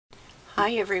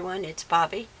Hi everyone, it's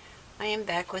Bobby. I am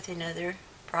back with another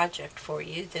project for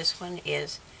you. This one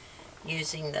is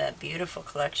using the beautiful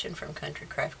collection from Country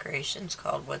Craft Creations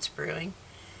called What's Brewing.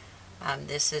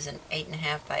 This is an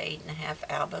 8.5 by 8.5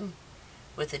 album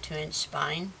with a 2-inch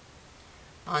spine.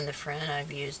 On the front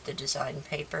I've used the design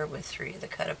paper with 3 of the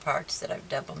cut-aparts that I've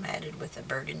double matted with a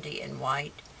burgundy and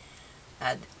white.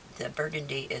 The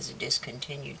burgundy is a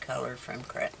discontinued color from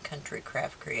Country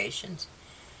Craft Creations.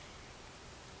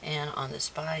 And on the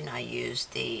spine I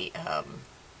used the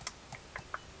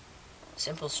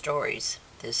Simple Stories.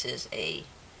 This is a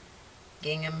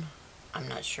Gingham. I'm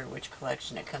not sure which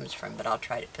collection it comes from, but I'll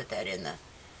try to put that in the...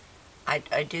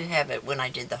 I do have it. When I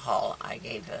did the haul, I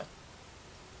gave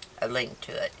a link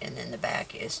to it, and then the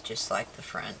back is just like the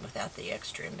front without the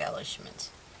extra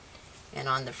embellishments. And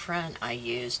on the front I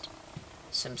used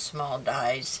some small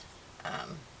dies,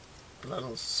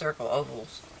 little circle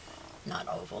ovals, not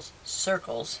ovals,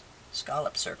 circles,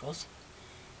 scallop circles,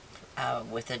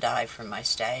 with a die from my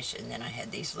stash, and then I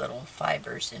had these little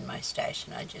fibers in my stash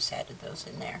and I just added those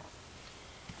in there.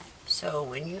 So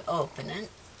when you open it,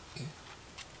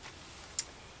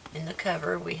 in the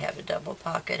cover we have a double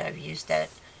pocket. I've used that,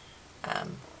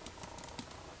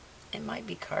 it might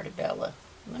be Cartabella.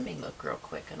 Let me look real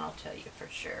quick and I'll tell you for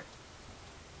sure.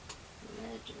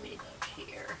 Let me look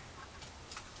here.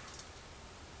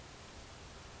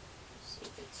 See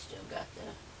if it's still got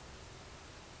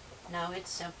the... No, it's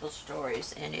Simple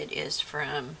Stories, and it is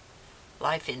from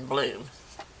Life in Bloom.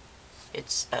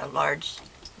 It's a large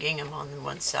gingham on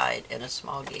one side and a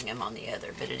small gingham on the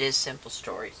other, but it is Simple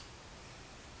Stories.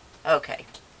 Okay.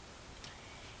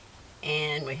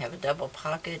 And we have a double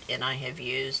pocket, and I have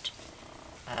used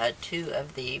 2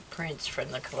 of the prints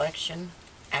from the collection.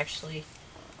 Actually,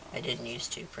 I didn't use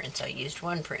 2 prints. I used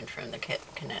 1 print from the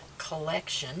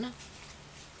collection.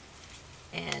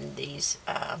 And these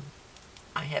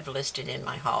I have listed in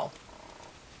my haul.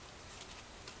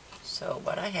 So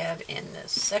what I have in the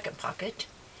second pocket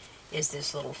is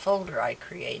this little folder I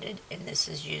created, and this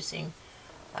is using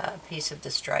a piece of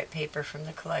the stripe paper from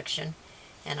the collection,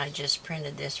 and I just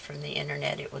printed this from the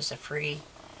internet. It was a free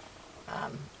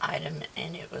item,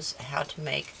 and it was how to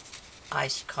make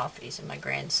iced coffees, and my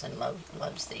grandson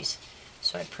loves these.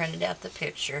 So I printed out the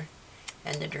picture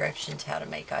and the directions how to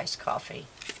make iced coffee.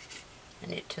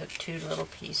 And it took 2 little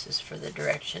pieces for the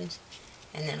directions,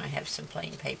 and then I have some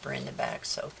plain paper in the back,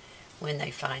 so when they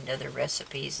find other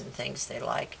recipes and things they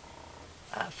like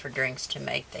for drinks to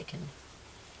make, they can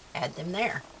add them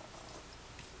there.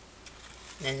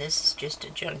 Then this is just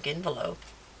a junk envelope,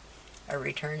 a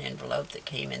return envelope that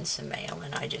came in some mail,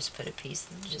 and I just put a piece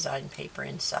of the design paper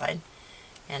inside,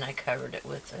 and I covered it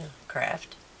with a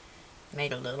craft,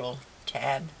 made a little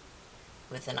tab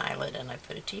with an eyelet, and I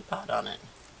put a teapot on it.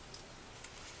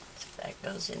 That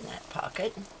goes in that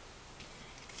pocket.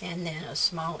 And then a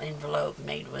small envelope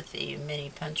made with the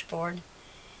mini punch board,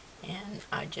 and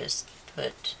I just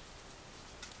put...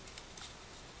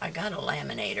 I got a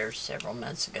laminator several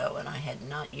months ago and I had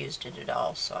not used it at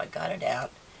all, so I got it out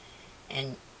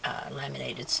and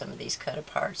laminated some of these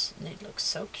cut-aparts, and they look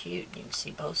so cute. You can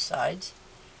see both sides.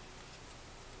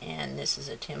 And this is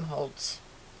a Tim Holtz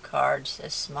card,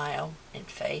 says Smile and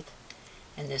Faith,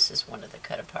 and this is one of the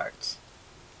cut-aparts.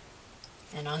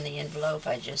 And on the envelope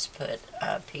I just put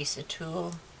a piece of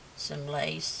tulle, some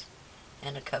lace,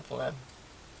 and a couple of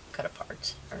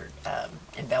cut-aparts, or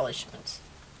embellishments.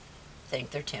 I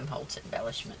think they're Tim Holtz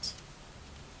embellishments.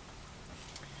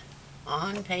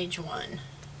 On page 1,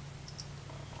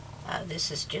 this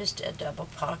is just a double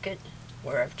pocket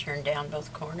where I've turned down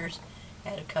both corners.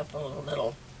 Had a couple of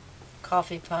little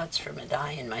coffee pots from a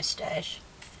die in my stash.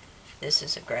 This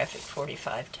is a graphic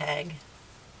 45 tag,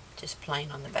 just plain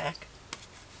on the back.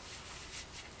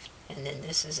 And then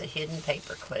this is a hidden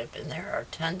paper clip, and there are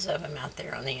tons of them out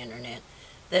there on the internet.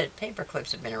 The paper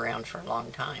clips have been around for a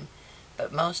long time,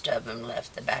 but most of them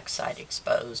left the back side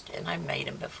exposed, and I've made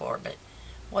them before, but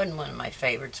wasn't one of my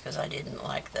favorites because I didn't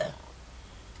like the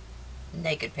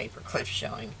naked paper clips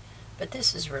showing. But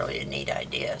this is really a neat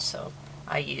idea, so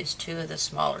I used 2 of the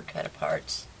smaller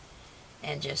cut-aparts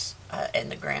and just and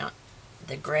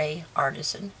the gray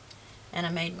Artisan, and I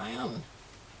made my own.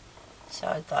 So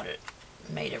I thought it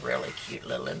made a really cute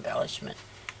little embellishment,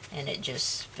 and it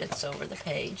just fits over the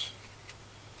page.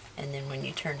 And then when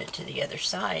you turn it to the other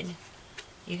side,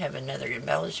 you have another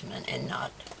embellishment and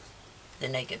not the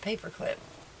naked paper clip.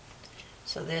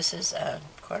 So this is a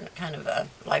kind of a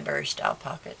library style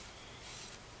pocket,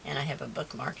 and I have a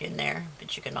bookmark in there,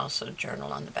 but you can also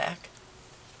journal on the back.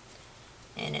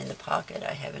 And in the pocket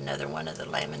I have another one of the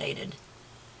laminated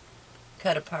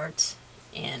cut-aparts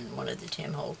in one of the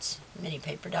Tim Holtz mini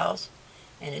paper dolls,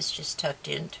 and it's just tucked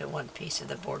into one piece of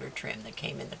the border trim that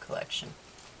came in the collection.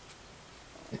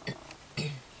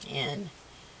 And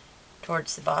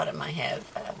towards the bottom I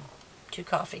have 2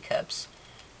 coffee cups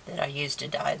that I used to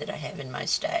dye that I have in my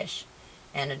stash,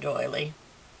 and a doily,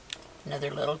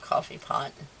 another little coffee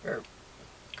cup,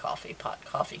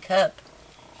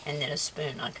 and then a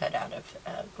spoon I cut out of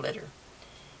glitter.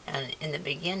 And in the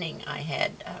beginning I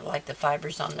had, like the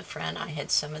fibers on the front, I had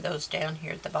some of those down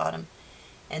here at the bottom,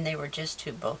 and they were just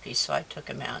too bulky, so I took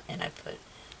them out and I put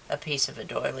a piece of a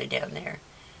doily down there.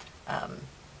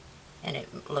 And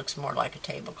it looks more like a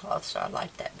tablecloth, so I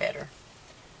like that better.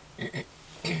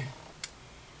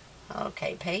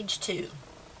 Okay, page 2.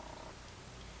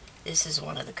 This is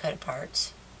one of the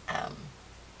cut-aparts,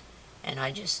 and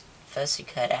I just fussy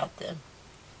cut out the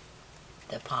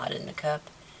pot and the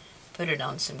cup, put it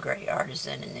on some gray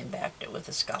Artisan, and then backed it with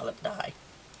a scallop die.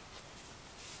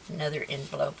 Another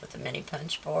envelope with a mini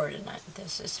punch board, and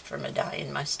this is from a die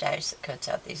in my stash that cuts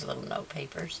out these little note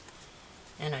papers,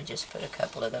 and I just put a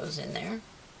couple of those in there.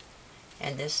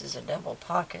 And this is a double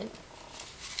pocket,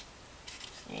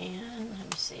 and let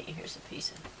me see, here's a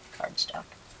piece of cardstock.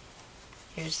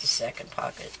 Here's the second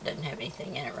pocket, doesn't have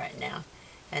anything in it right now,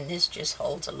 and this just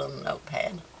holds a little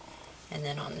notepad. And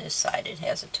then on this side it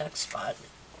has a tuck spot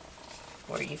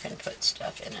where you can put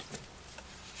stuff in it,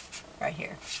 right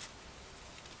here.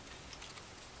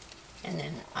 And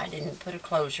then I didn't put a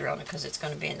closure on it because it's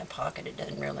going to be in the pocket. It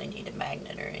doesn't really need a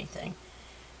magnet or anything.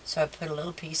 So I put a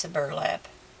little piece of burlap,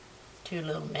 2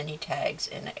 little mini tags,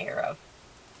 and an arrow.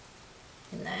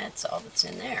 And that's all that's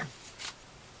in there.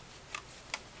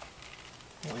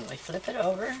 When we flip it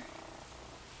over,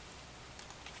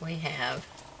 we have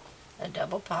a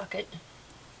double pocket.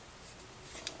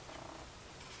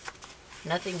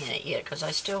 Nothing in it yet because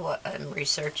I still am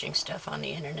researching stuff on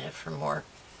the internet for more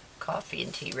coffee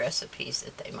and tea recipes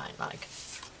that they might like.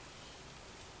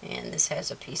 And this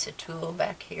has a piece of tulle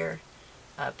back here,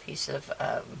 a piece of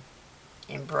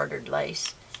embroidered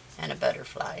lace, and a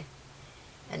butterfly.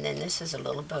 And then this is a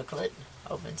little booklet,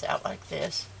 opens out like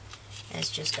this, and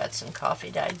it's just got some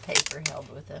coffee dyed paper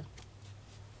held with a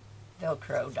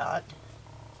Velcro dot.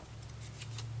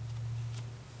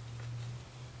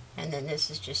 And then this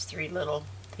is just 3 little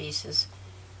pieces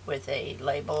with a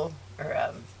label, or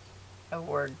a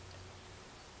word.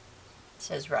 It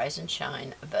says Rise and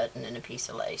Shine, a button, and a piece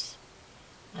of lace.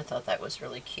 I thought that was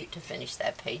really cute to finish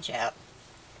that page out.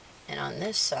 And on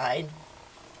this side,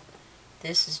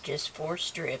 this is just 4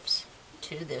 strips,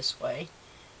 2 this way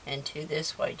and 2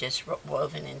 this way, just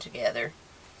woven in together,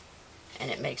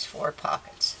 and it makes 4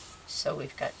 pockets. So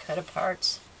we've got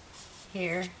cut-aparts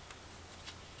here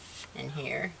and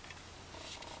here,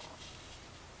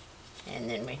 and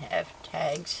then we have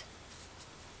tags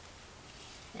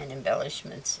and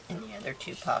embellishments in the other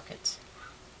 2 pockets,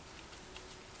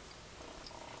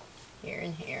 here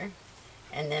and here.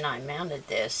 And then I mounted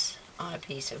this on a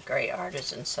piece of gray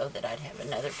Artisan so that I'd have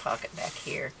another pocket back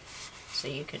here, so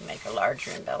you could make a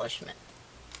larger embellishment,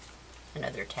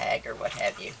 another tag or what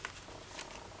have you.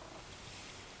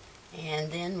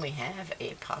 And then we have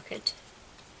a pocket,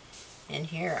 and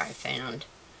here I found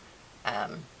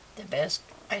the best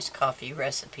iced coffee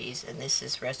recipes, and this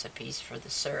is recipes for the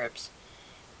syrups.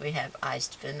 We have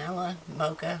iced vanilla,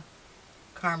 mocha,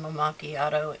 caramel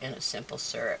macchiato, and a simple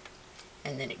syrup.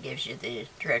 And then it gives you the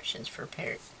directions for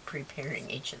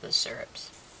preparing each of the syrups.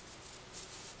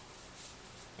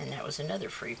 And that was another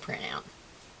free printout.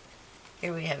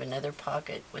 Here we have another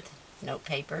pocket with note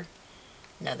paper,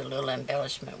 another little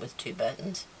embellishment with 2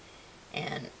 buttons,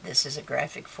 and this is a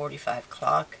graphic 45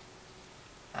 clock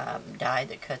die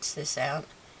that cuts this out.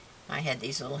 I had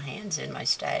these little hands in my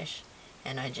stash,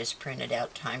 and I just printed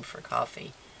out Time for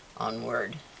Coffee on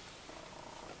Word.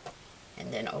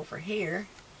 And then over here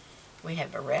we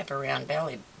have a wraparound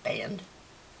belly band.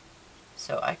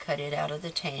 So I cut it out of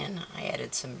the tan. I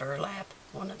added some burlap,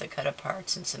 one of the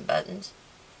cut-aparts, and some buttons.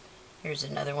 Here's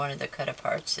another one of the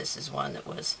cut-aparts. This is one that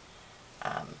was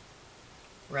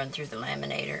run through the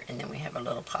laminator, and then we have a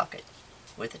little pocket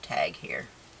with a tag here.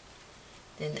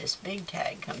 Then this big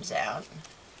tag comes out,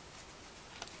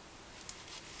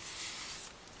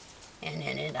 and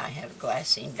in it I have a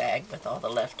glassine bag with all the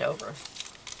leftover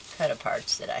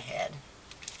cut-aparts that I had.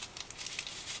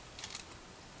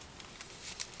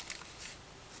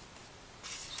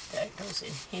 That goes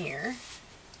in here,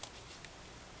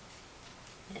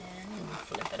 and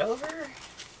flip it over,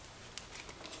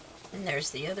 and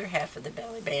there's the other half of the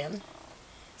belly band.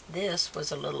 This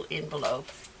was a little envelope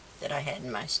that I had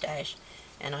in my stash,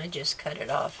 and I just cut it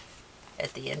off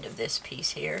at the end of this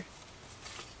piece here,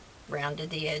 rounded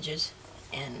the edges,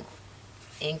 and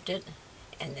inked it,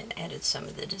 and then added some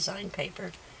of the design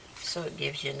paper, so it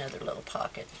gives you another little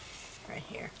pocket right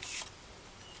here.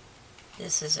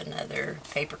 This is another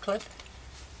paper clip.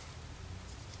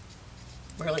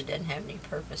 Really doesn't have any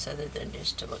purpose other than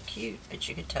just to look cute, but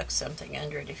you could tuck something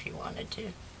under it if you wanted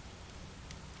to.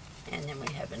 And then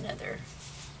we have another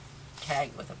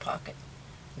tag with a pocket.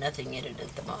 Nothing in it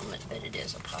at the moment, but it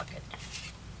is a pocket.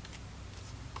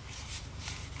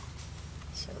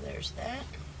 So there's that.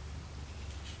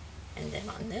 And then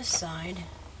on this side,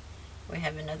 we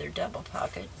have another double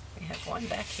pocket. We have one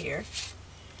back here.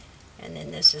 And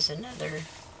then this is another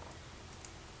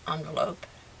envelope.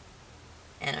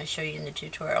 And I show you in the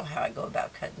tutorial how I go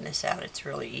about cutting this out. It's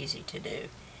really easy to do.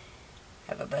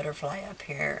 I have a butterfly up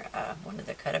here, one of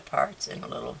the cut aparts, and a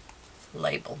little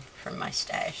label from my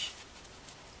stash.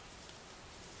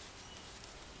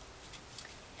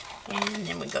 And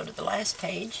then we go to the last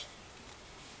page,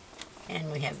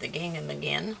 and we have the Gingham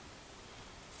again,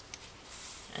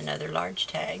 another large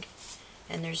tag,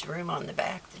 and there's room on the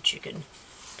back that you can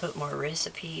put more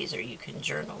recipes, or you can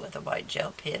journal with a white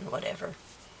gel pen, whatever.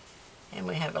 And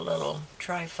we have a little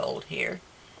trifold here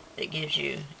that gives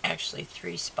you actually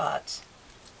 3 spots.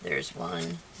 There's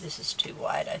one, this is too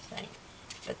wide I think,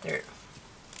 but there,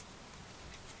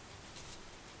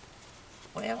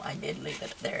 well, I did leave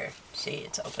it there. See,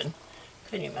 it's open.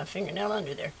 Couldn't get my fingernail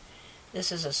under there.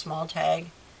 This is a small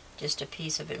tag, just a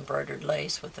piece of embroidered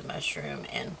lace with a mushroom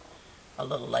and a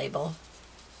little label.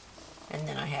 And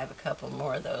then I have a couple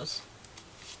more of those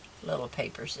little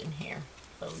papers in here,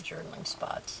 little journaling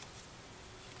spots.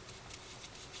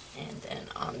 And then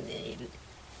on the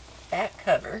back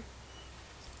cover,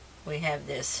 we have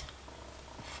this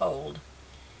fold,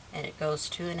 and it goes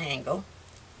to an angle.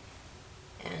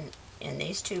 And in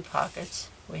these 2 pockets,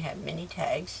 we have mini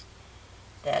tags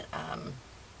that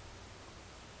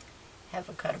have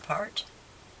a cut apart,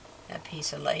 a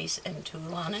piece of lace and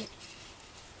tulle on it.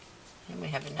 And we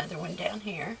have another one down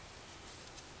here.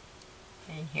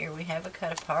 And here we have a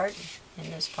cut apart in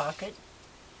this pocket.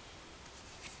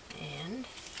 And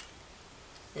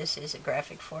this is a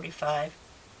graphic 45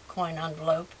 coin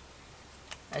envelope.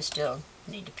 I still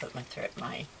need to put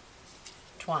my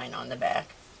twine on the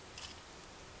back.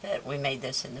 But we made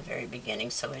this in the very beginning,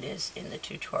 so it is in the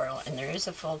tutorial. And there is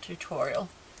a full tutorial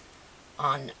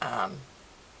on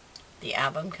the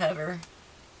album cover,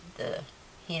 the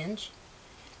hinge,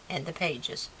 and the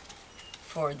pages.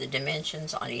 For the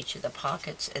dimensions on each of the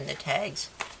pockets and the tags,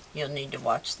 you'll need to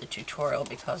watch the tutorial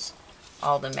because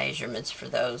all the measurements for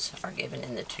those are given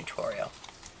in the tutorial.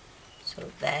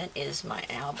 So that is my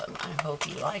album. I hope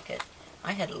you like it.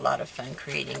 I had a lot of fun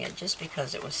creating it just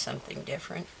because it was something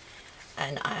different.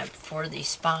 And for the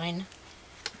spine,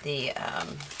 the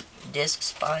disc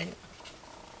spine,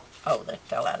 oh, that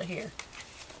fell out of here.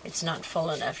 It's not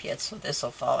full enough yet, so this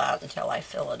will fall out until I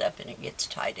fill it up and it gets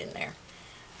tight in there.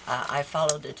 I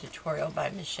followed a tutorial by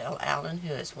Michelle Allen,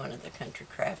 who is one of the Country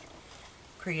Craft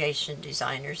Creation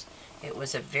designers. It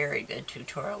was a very good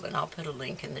tutorial, and I'll put a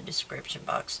link in the description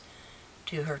box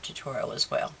to her tutorial as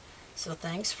well. So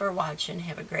thanks for watching.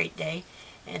 Have a great day,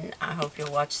 and I hope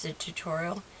you'll watch the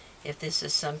tutorial. If this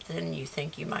is something you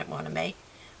think you might want to make,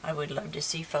 I would love to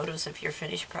see photos of your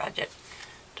finished project.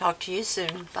 Talk to you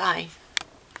soon. Bye.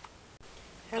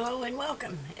 Hello and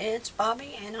welcome. It's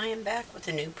Bobby, and I am back with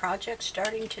a new project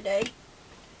starting today.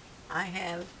 I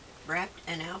have wrapped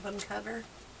an album cover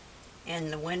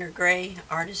in the Winter Gray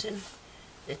Artisan.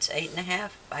 It's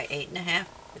 8.5 by 8.5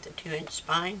 with a 2-inch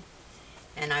spine.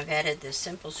 And I've added the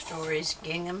Simple Stories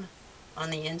Gingham on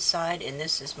the inside, and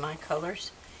this is my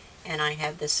colors. And I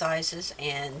have the sizes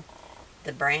and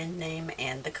the brand name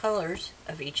and the colors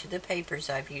of each of the papers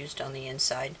I've used on the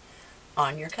inside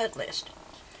on your cut list.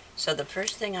 So the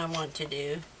first thing I want to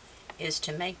do is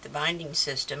to make the binding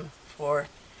system for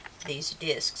these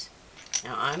discs.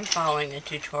 Now I'm following a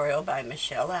tutorial by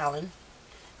Michelle Allen.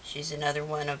 She's another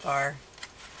one of our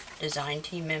design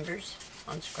team members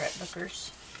on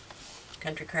Scrapbookers,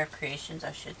 Country Craft Creations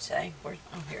I should say. Oh,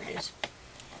 here it is.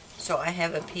 So I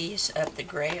have a piece of the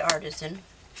Gray Artisan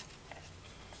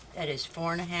that is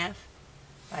 4.5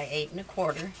 by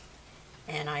 8.25,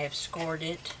 and I have scored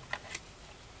it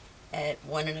at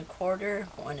 1.25,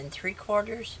 1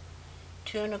 3/4,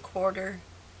 2 1/4,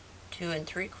 2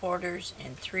 3/4,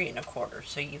 and 3 1/4.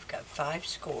 So you've got 5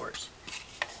 scores.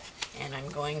 And I'm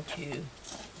going to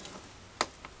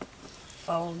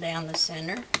fold down the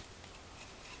center.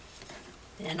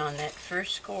 Then on that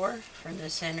first score from the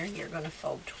center, you're going to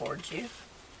fold towards you.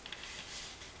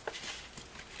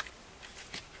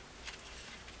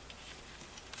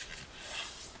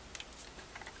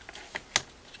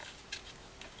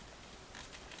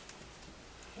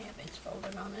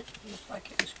 it? It looked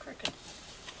like it was crooked.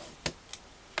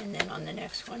 And then on the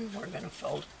next one, we're going to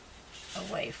fold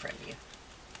away from you,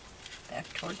 back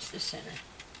towards the center.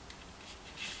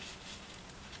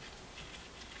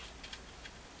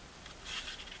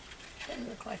 Doesn't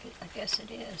look like it. I guess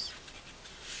it is.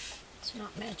 It's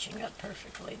not matching up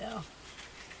perfectly though.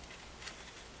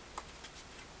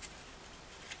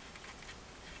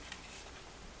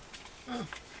 Huh.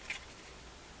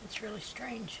 It's really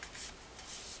strange.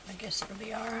 I guess it'll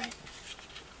be alright.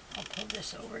 I'll pull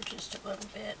this over just a little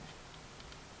bit.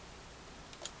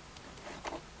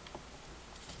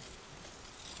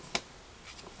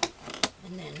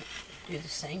 And then do the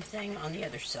same thing on the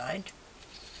other side.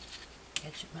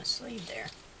 Catch my sleeve there.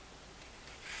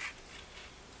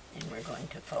 And we're going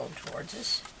to fold towards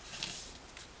us.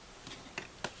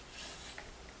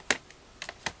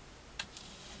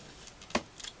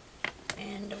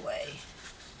 And away.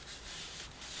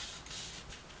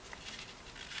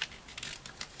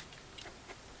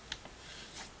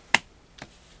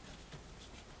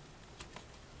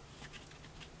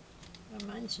 Well,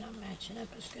 mine's not matching up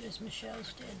as good as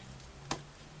Michelle's did.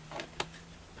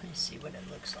 Let me see what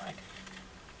it looks like.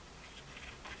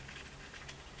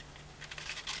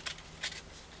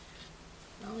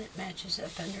 Well, it matches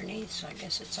up underneath, so I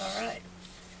guess it's alright.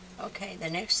 Okay, the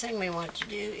next thing we want to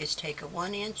do is take a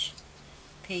 1-inch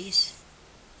piece.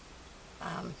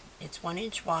 It's 1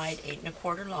 inch wide, 8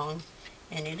 1/4 long,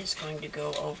 and it is going to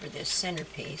go over this center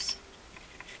piece.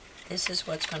 This is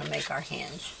what's going to make our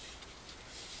hinge.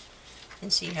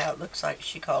 And see how it looks like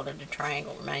she called it a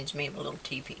triangle. Reminds me of a little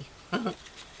teepee.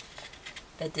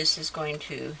 But this is going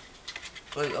to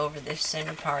glue over this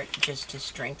center part just to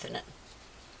strengthen it.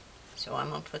 So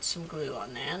I'm going to put some glue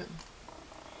on that.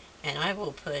 And I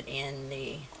will put in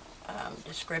the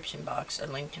description box a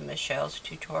link to Michelle's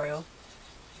tutorial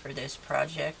for this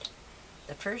project.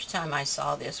 The first time I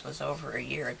saw this was over a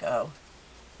year ago,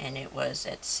 and it was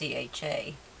at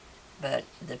CHA. But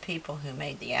the people who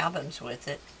made the albums with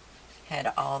it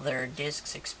had all their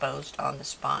discs exposed on the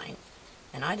spine,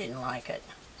 and I didn't like it,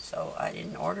 so I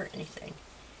didn't order anything.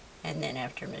 And then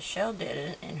after Michelle did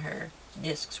it and her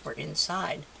discs were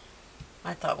inside,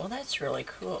 I thought, well, that's really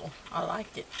cool. I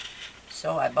liked it.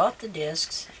 So I bought the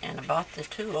discs and I bought the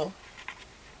tool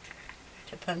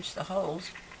to punch the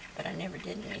holes, but I never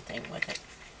did anything with it.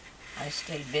 I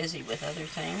stayed busy with other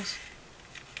things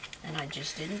and I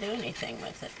just didn't do anything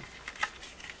with it.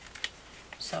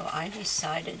 So I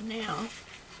decided now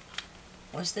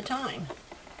was the time.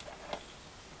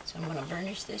 So I'm going to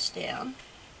burnish this down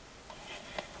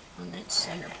on that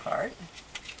center part.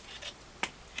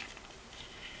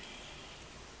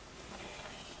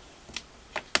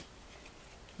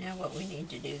 Now what we need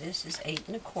to do, this is 8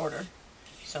 1/4,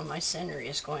 so my center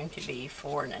is going to be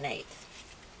 4 1/8.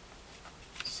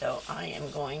 So I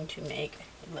am going to make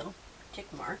a little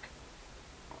tick mark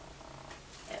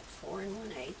at 4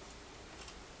 1/8.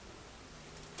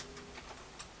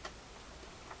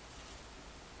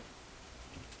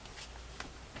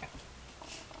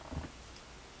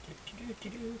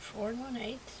 Do 4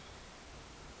 1/8.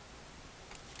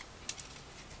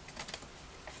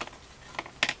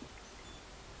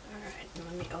 Alright,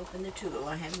 let me open the tool.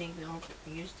 I haven't even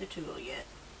used the tool yet.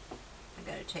 I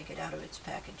gotta take it out of its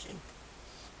packaging.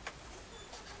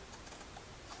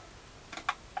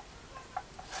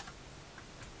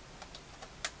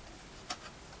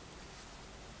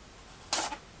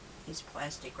 These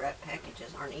plastic wrap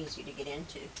packages aren't easy to get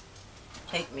into.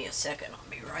 Take me a second, I'll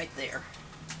be right there.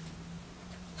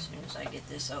 As soon as I get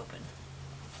this open.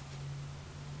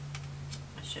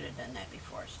 I should have done that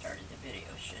before I started the video,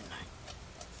 shouldn't I?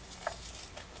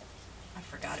 I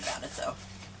forgot about it though.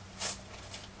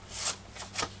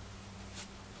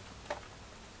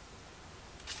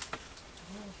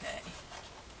 Okay.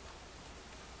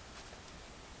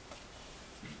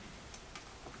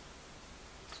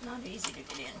 It's not easy to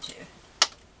get into.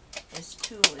 This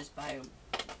tool is by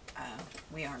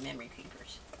We Are Memory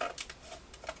Keepers.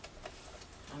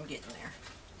 I'm getting there.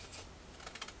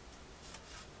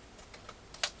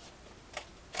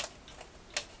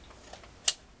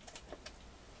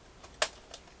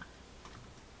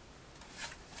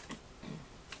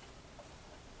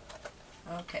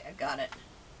 Okay, I got it.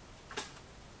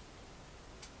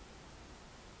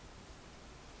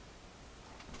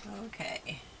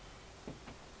 Okay.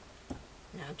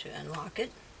 Now to unlock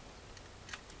it.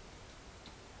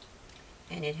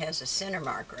 And it has a center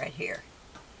mark right here.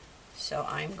 So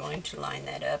I'm going to line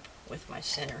that up with my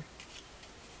center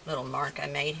little mark I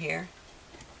made here.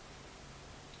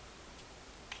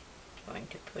 Going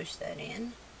to push that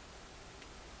in.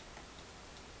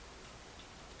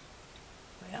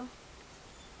 Well,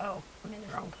 Oh, I'm in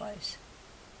the wrong place.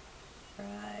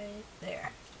 Right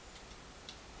there.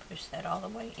 Push that all the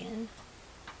way in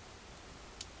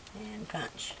and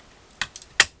punch.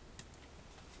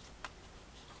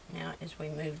 Now as we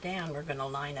move down, we're going to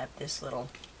line up this little,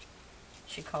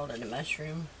 she called it a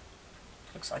mushroom.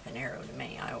 Looks like an arrow to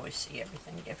me. I always see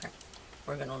everything different.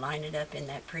 We're going to line it up in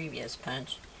that previous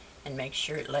punch and make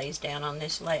sure it lays down on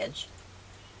this ledge.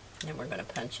 And then we're going to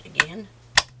punch it again.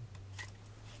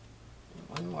 And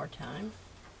one more time.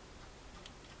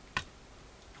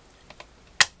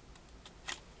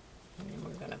 And then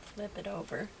we're going to flip it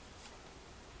over.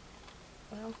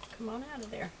 Well, come on out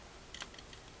of there.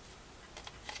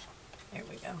 There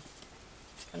we go.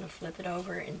 Going to flip it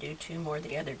over and do 2 more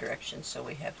the other direction, so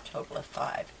we have a total of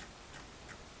 5.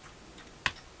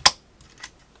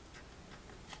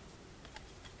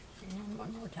 And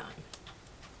one more time.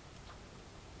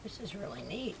 This is really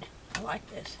neat. I like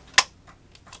this.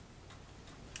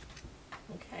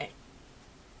 Okay.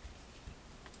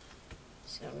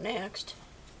 So next,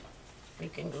 we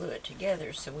can glue it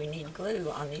together. So we need glue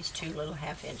on these 2 little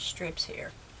 1/2-inch strips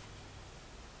here.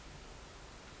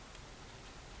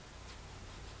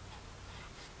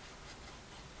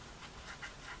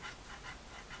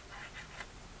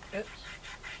 Oops.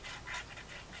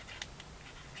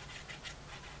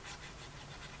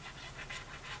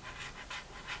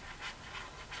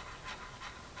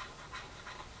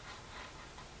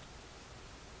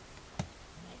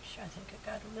 Make sure, I think I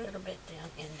got a little bit down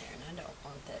in there, and I don't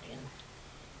want that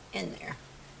in there.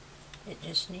 It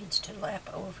just needs to lap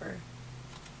over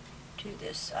to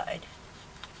this side.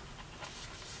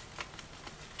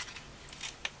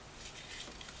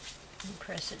 And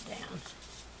press it down.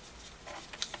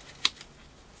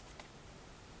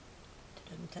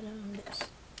 This.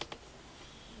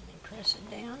 Let me press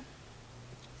it down.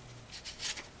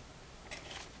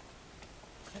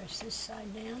 Press this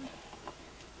side down.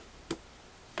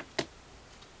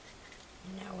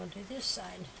 And now we'll do this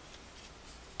side.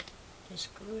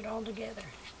 Just glue it all together.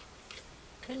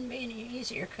 Couldn't be any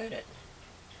easier, could it?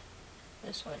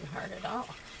 This wasn't hard at all.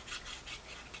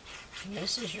 And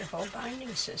this is your whole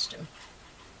binding system.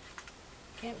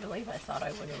 Can't believe I thought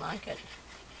I wouldn't like it.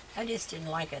 I just didn't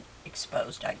like it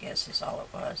exposed, I guess, is all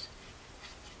it was.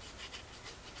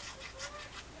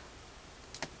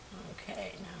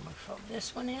 Okay, now we'll fold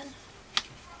this one in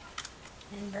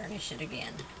and burnish it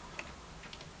again.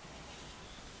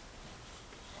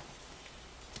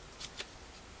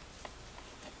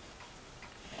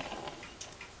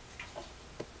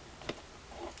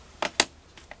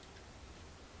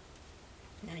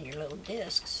 Now your little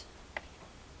discs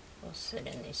will sit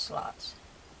in these slots.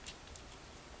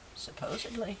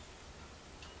 Supposedly.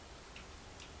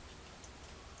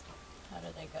 How do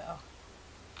they go?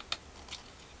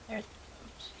 There,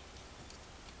 oops.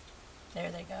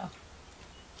 There they go.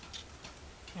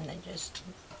 And they just,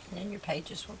 and then your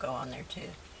pages will go on there too.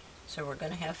 So we're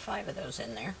going to have 5 of those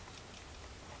in there.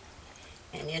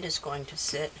 And it is going to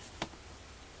sit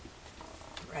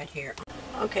right here.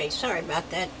 Okay, sorry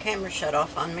about that. Camera shut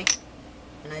off on me,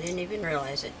 and I didn't even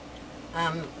realize it.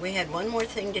 We had one more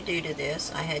thing to do to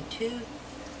this. I had 2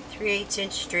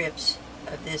 3/8-inch strips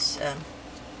of this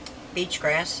beach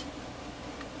grass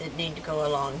that need to go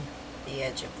along the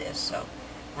edge of this. So,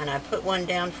 and I put one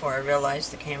down before I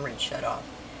realized the camera had shut off.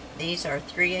 These are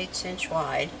 3/8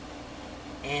 wide,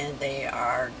 and they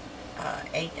are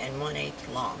 8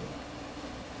 1/8 long,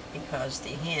 because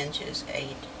the hinge is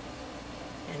 8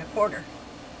 1/4.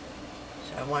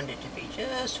 So I wanted it to be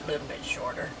just a little bit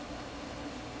shorter,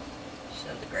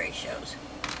 so the gray shows.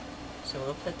 So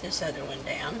we'll put this other one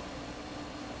down.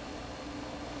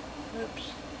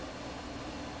 Oops.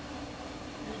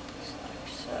 Looks like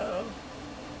so.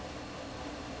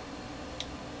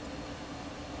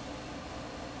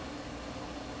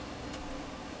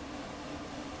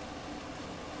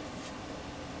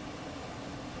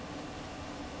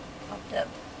 Popped up.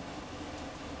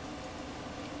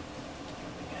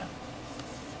 There we go.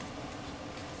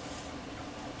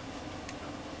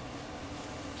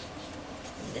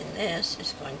 And then this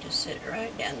is going to sit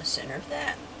right down the center of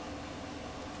that.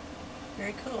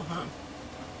 Very cool, huh?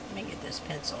 Let me get this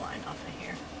pencil line off of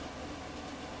here.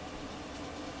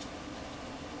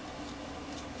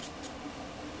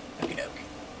 Okie doke.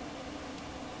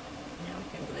 Now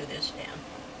we can glue this down.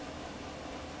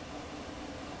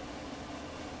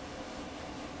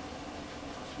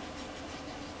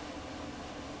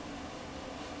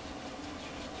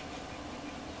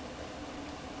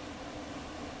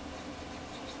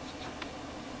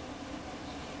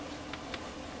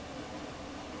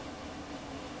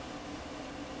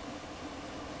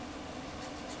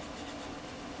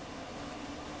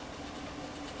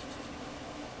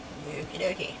 Okie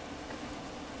dokie.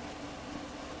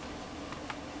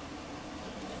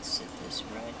 Let's sit this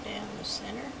right down the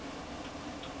center.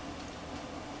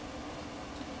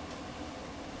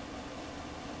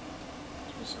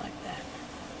 Just like that.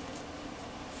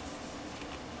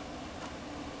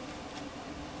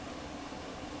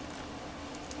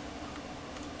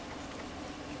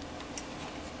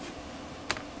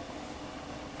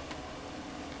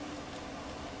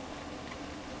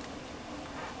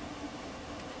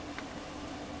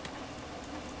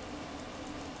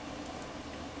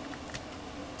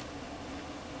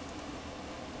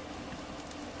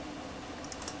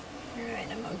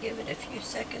 Alright, I'm going to give it a few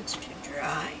seconds to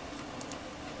dry.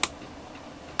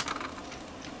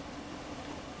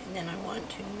 And then I want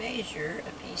to measure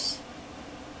a piece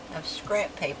of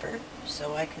scrap paper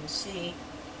so I can see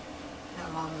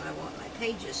how long I want my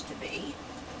pages to be.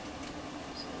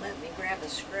 So let me grab a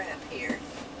scrap here.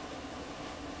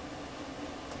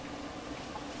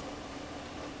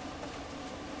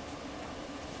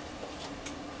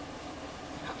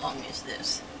 How long is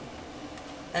this?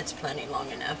 That's plenty long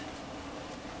enough.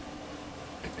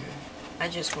 I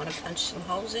just want to punch some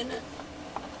holes in it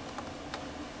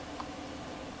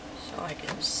so I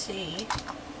can see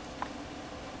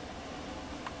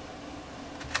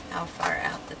how far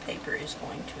out the paper is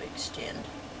going to extend,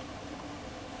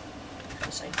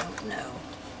 because I don't know.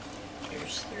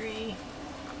 Here's 3,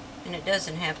 and it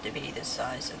doesn't have to be the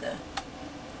size of the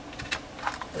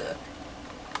book.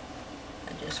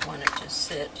 I just want it to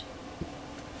sit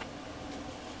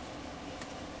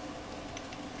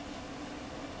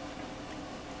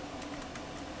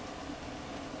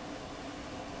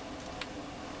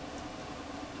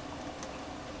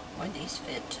when these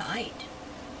fit tight.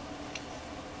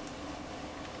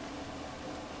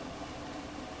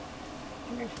 I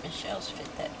wonder if Michelle's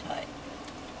fit that tight.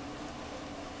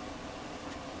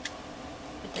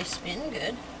 But they spin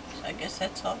good, so I guess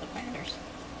that's all that matters.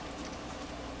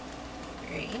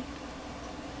 3.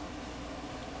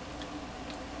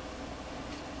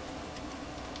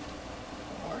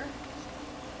 4.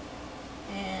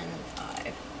 And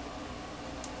 5.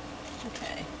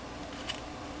 Okay.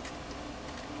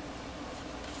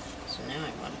 So now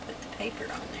I want to put the paper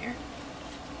on there.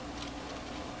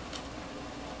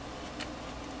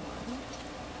 1,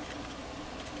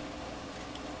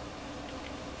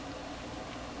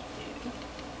 2.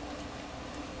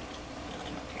 I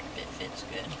don't care if it fits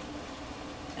good.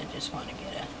 I just want to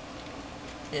get a,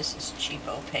 this is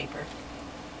cheapo paper,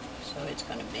 so it's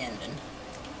going to bend and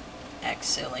act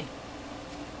silly.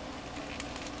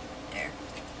 There.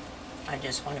 I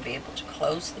just want to be able to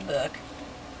close the book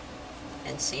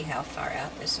and see how far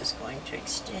out this is going to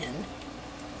extend,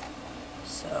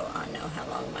 so I know how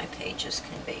long my pages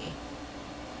can be.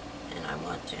 And I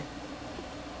want to,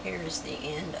 here's the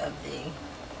end of the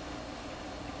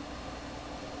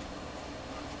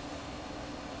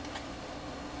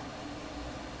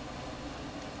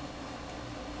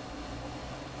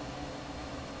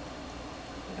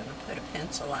I'm going to put a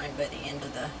pencil line by the end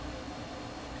of the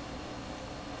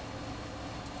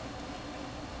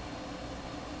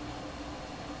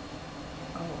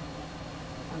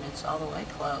when it's all the way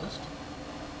closed.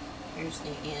 Here's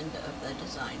the end of the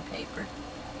design paper.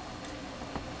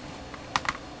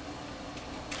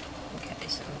 Okay,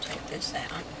 so I'm going to take this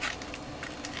out.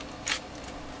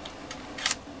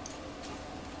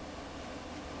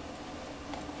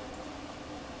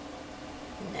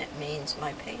 And that means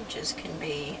my pages can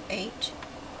be 8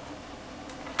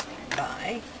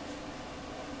 by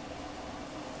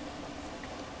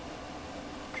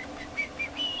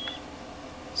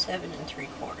 7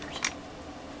 3/4.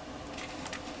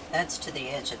 That's to the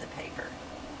edge of the paper.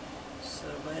 So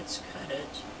let's cut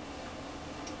it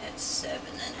at 7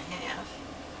 1/2.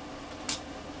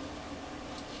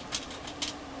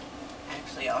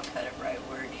 Actually, I'll cut it right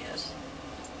where it is.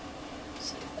 Let's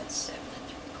see if that's 7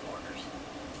 3/4.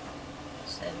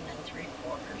 7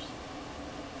 3/4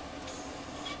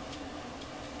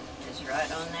 is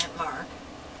right on that mark.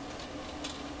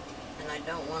 And I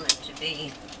don't want it to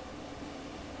be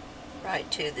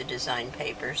right to the design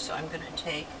paper, so I'm going to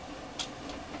take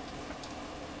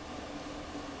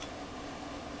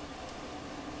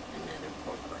another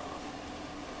 1/4 off.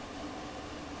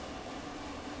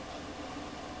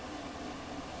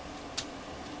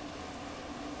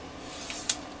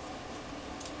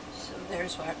 So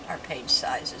there's what our page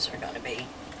sizes are going to be.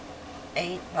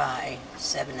 8 by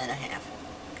 7 1/2.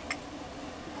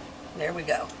 There we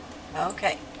go.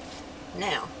 Okay,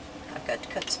 now I've got to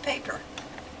cut some paper.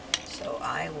 So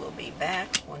I will be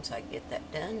back once I get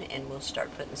that done, and we'll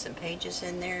start putting some pages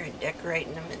in there and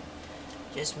decorating them and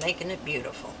just making it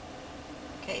beautiful.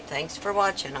 Okay, thanks for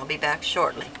watching. I'll be back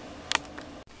shortly.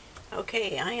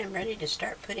 Okay, I am ready to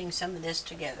start putting some of this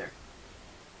together.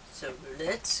 So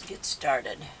let's get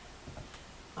started.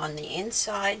 On the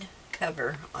inside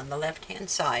cover, on the left-hand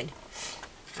side,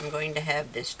 I'm going to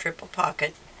have this triple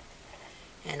pocket,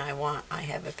 and I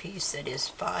have a piece that is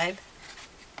 5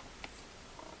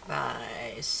 by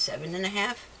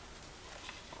 7.5,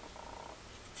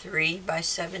 3 by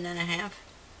 7.5,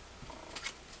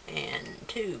 and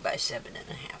 2 by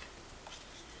 7.5.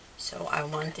 So I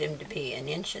want them to be 1.5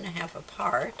 inches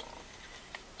apart.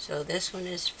 So this one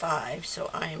is 5, so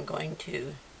I am going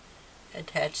to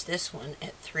attach this one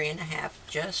at 3.5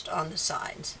 just on the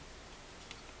sides.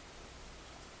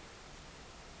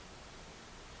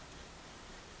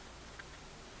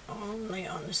 Only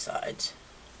on the sides.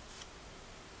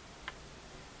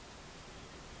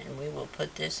 And we will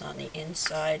put this on the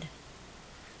inside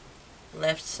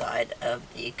left side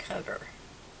of the cover.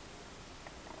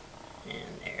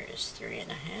 And there is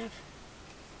 3.5.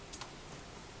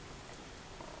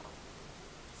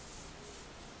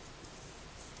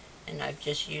 And I've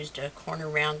just used a corner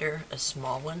rounder, a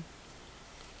small one,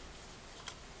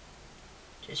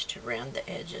 just to round the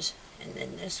edges. And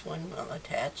then this one will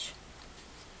attach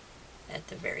at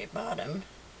the very bottom,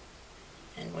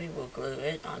 and we will glue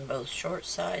it on both short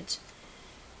sides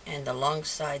and the long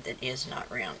side that is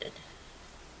not rounded.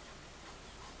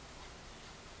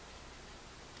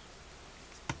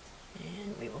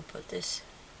 And we will put this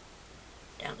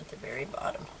down at the very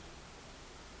bottom,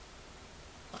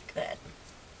 like that.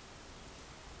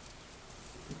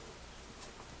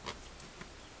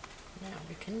 Now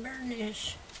we can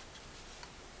burnish.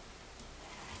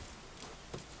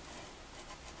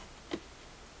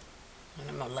 And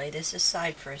I'm going to lay this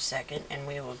aside for a second, and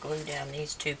we will glue down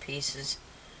these two pieces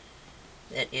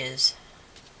that is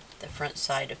the front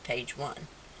side of page 1.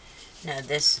 Now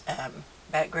this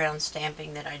background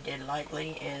stamping that I did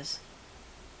lightly is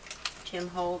Tim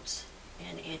Holtz,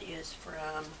 and it is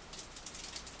from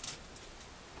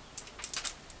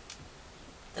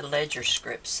the Ledger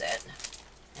Script set,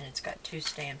 and it's got 2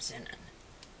 stamps in it.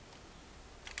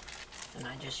 And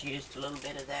I just used a little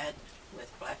bit of that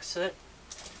with black soot.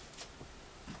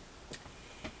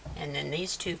 And then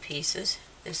these 2 pieces,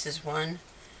 this is one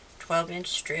 12-inch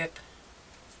strip,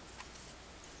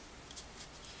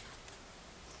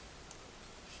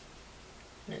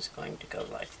 and it's going to go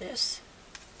like this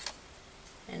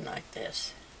and like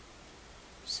this.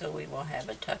 So we will have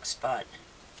a tuck spot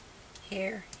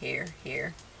here, here,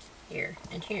 here, here,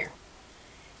 and here.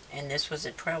 And this was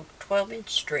a 12-inch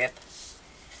strip,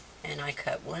 and I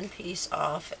cut one piece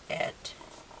off at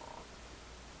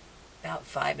about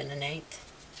 5 1/8.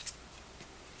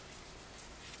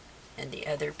 And the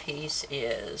other piece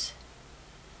is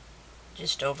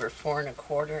just over 4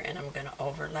 1/4, and I'm going to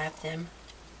overlap them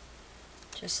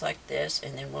just like this,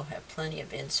 and then we'll have plenty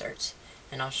of inserts,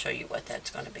 and I'll show you what that's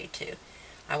going to be too.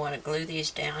 I want to glue these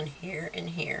down here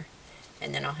and here,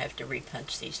 and then I'll have to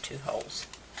repunch these 2 holes.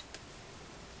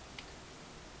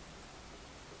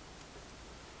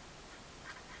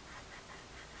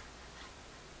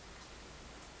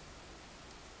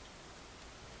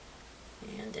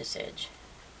 And this edge.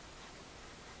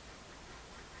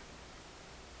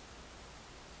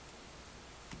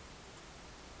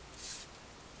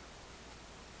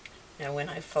 Now when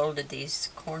I folded these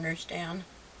corners down,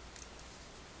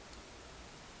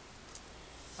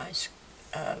 I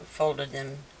folded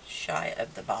them shy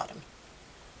of the bottom.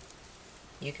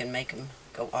 You can make them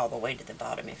go all the way to the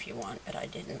bottom if you want, but I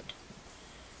didn't.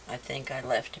 I think I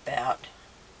left about,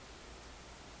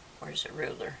 where's the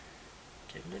ruler?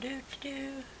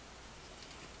 Doodle-doo-doo.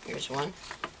 Here's one.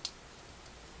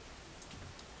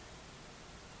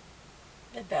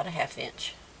 About a 1/2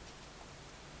 inch.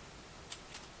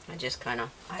 I just kind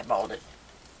of eyeballed it.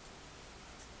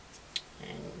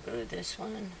 And glue this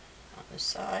one on the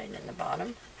side and the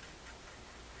bottom.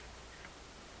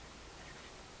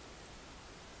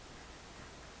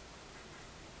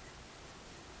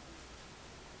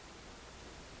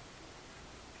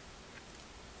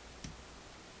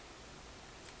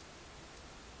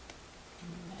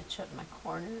 And match up my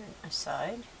corner and my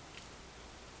side.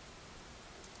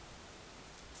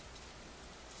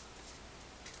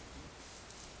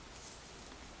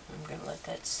 I'm going to let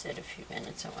that sit a few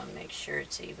minutes. I want to make sure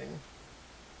it's even.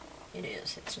 It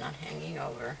is. It's not hanging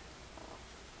over.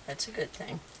 That's a good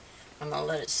thing. I'm going to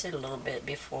let it sit a little bit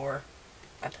before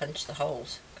I punch the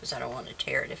holes, because I don't want to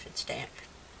tear it if it's damp.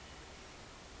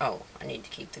 Oh, I need to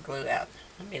keep the glue out.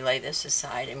 Let me lay this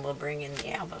aside, and we'll bring in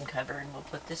the album cover, and we'll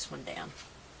put this one down.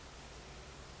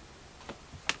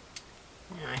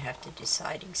 Now I have to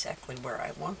decide exactly where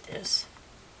I want this.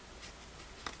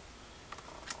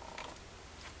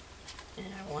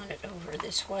 And I want it over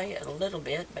this way a little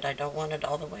bit, but I don't want it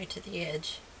all the way to the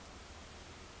edge.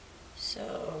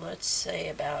 So let's say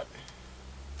about,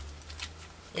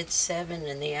 it's 7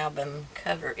 and the album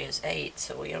cover is 8,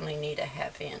 so we only need a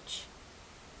 1/2 inch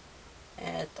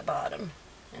at the bottom.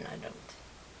 And I don't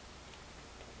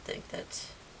think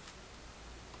that's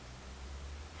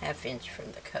 1/2 inch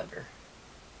from the cover.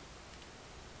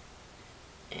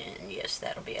 And yes,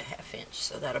 that'll be a 1/2 inch,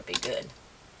 so that'll be good.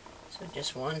 So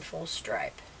just one full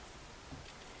stripe.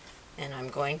 And I'm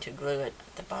going to glue it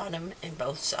at the bottom and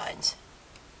both sides.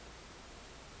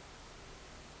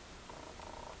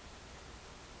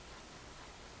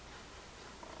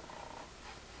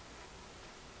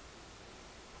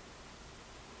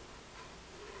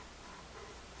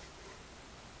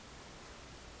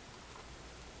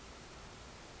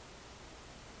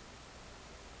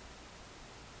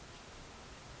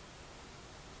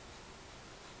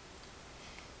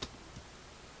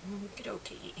 Okie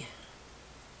dokie.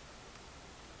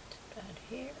 About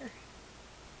here.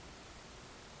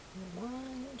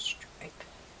 One stripe.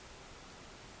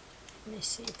 Let me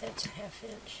see if that's a 1/2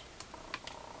 inch.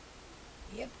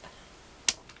 Yep.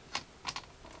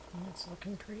 That's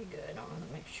looking pretty good. I want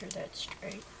to make sure that's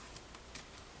straight.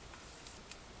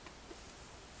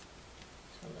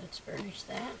 So let's burnish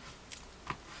that.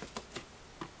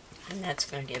 And that's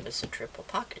going to give us a triple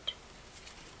pocket.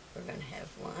 We're going to have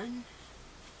 1,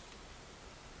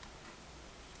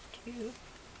 2,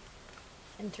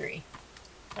 and 3.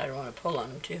 I don't want to pull on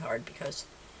them too hard because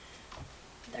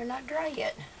they're not dry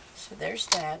yet. So there's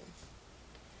that.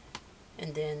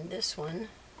 And then this one,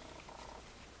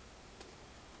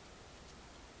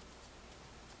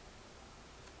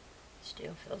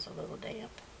 still feels a little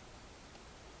damp.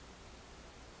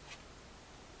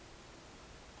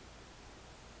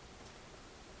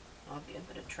 I'll give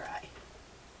it a try.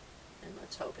 And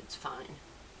let's hope it's fine.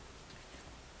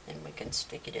 And we can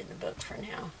stick it in the book for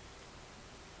now.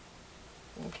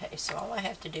 Okay, so all I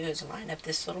have to do is line up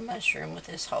this little mushroom with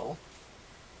this hole,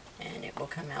 and it will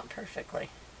come out perfectly.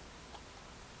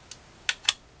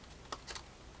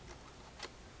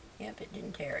 Yep, it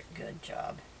didn't tear it. Good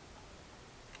job.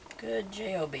 Good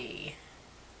job.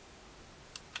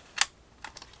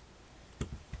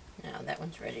 Now that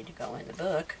one's ready to go in the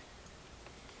book.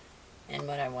 And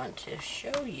what I want to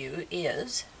show you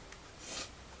is,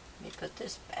 let me put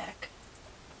this back.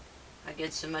 I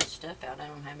get so much stuff out I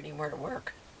don't have anywhere to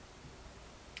work.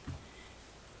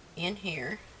 In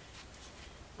here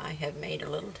I have made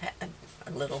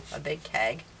a big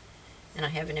tag, and I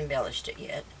haven't embellished it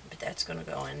yet, but that's going to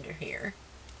go under here.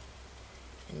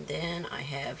 And then I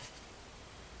have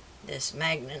this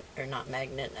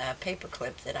paper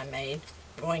clip that I'm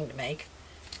going to make.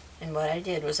 And what I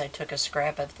did was I took a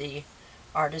scrap of the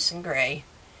Artisan gray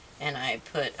and I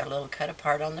put a little cut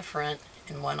apart on the front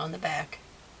and one on the back.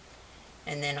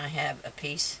 And then I have a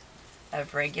piece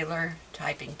of regular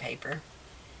typing paper,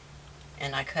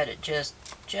 and I cut it just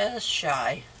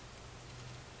shy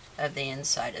of the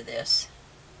inside of this,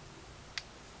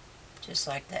 just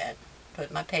like that.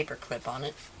 Put my paper clip on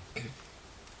it.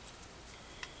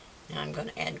 Now I'm going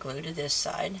to add glue to this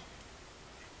side.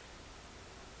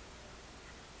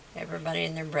 Everybody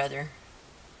and their brother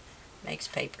makes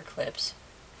paper clips.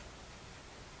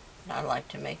 I like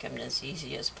to make them as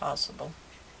easy as possible,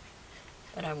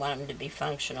 but I want them to be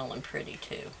functional and pretty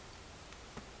too.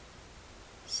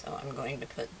 So I'm going to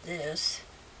put this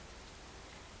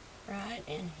right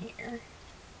in here.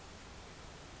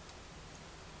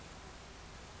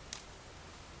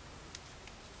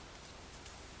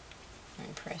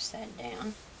 And press that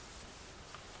down.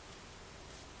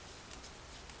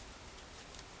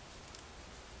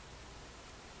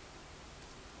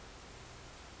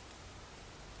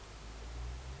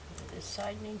 This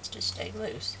side needs to stay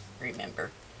loose,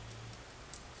 remember.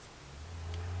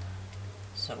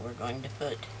 So we're going to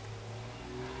put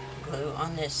glue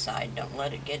on this side. Don't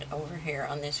let it get over here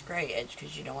on this gray edge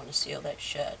because you don't want to seal that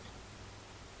shut.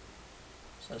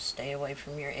 So stay away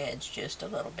from your edge just a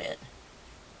little bit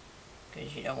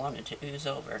because you don't want it to ooze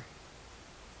over.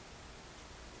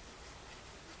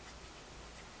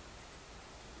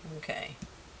 Okay,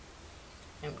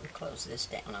 I'm going to close this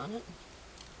down on it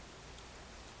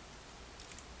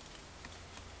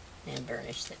and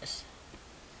burnish this.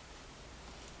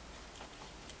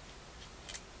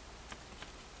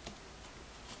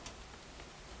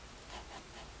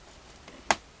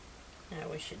 Now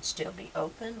we should still be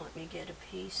open. Let me get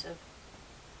a piece of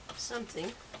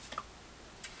something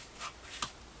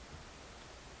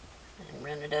and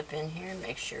run it up in here and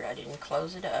make sure I didn't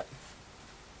close it up.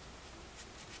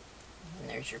 And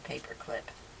there's your paper clip.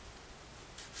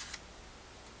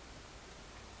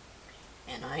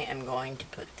 And I am going to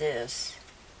put this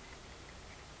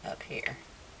up here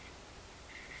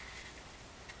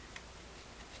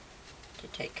to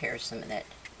take care of some of that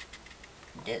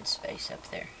dead space up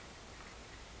there.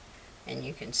 And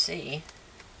you can see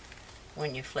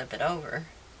when you flip it over,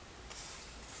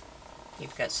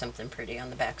 you've got something pretty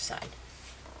on the back side.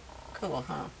 Cool,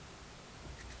 huh?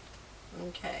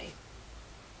 Okay.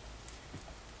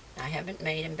 I haven't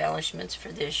made embellishments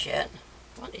for this yet.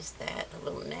 What is that? A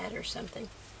little gnat or something?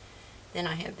 Then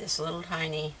I have this little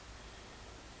tiny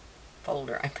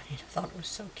folder I made. I thought it was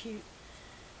so cute.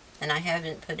 And I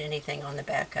haven't put anything on the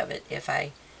back of it. If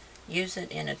I use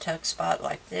it in a tuck spot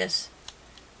like this,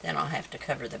 then I'll have to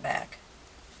cover the back.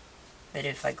 But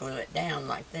if I glue it down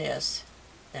like this,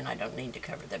 then I don't need to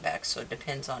cover the back. So it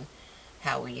depends on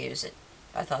how we use it.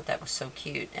 I thought that was so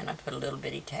cute, and I put a little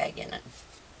bitty tag in it.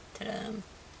 Ta-da!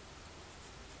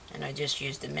 And I just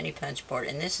used the mini punch board,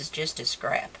 and this is just a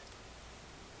scrap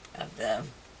of the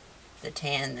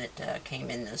tan that came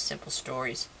in the Simple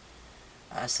Stories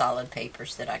solid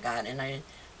papers that I got, and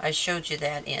I showed you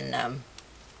that in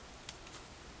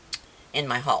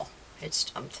my haul. It's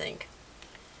think.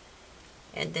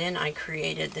 And then I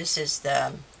created, this is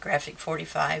the Graphic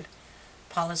 45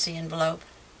 policy envelope,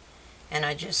 and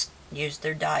I just used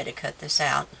their die to cut this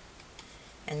out,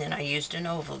 and then I used an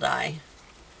oval die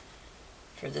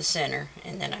for the center,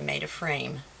 and then I made a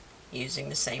frame using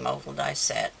the same oval die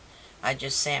set. I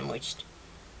just sandwiched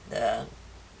the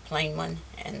plain one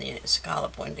and the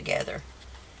scallop one together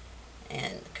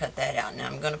and cut that out. Now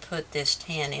I'm going to put this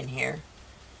tan in here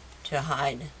to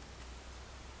hide,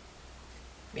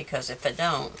 because if I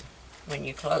don't, when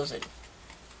you close it,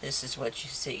 this is what you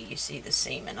see. You see the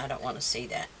seam, and I don't want to see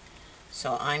that.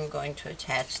 So I'm going to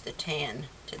attach the tan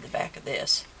to the back of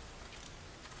this.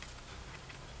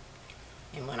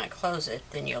 And when I close it,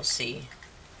 then you'll see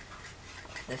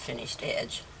the finished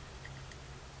edge.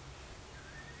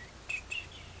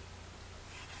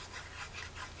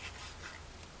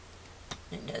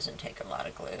 It doesn't take a lot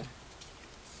of glue.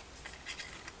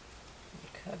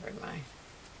 I covered my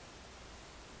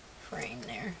frame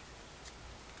there.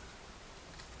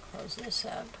 Close this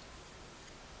up.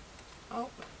 Oh,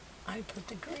 I put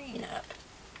the green up.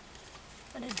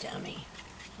 What a dummy.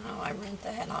 Oh, I rent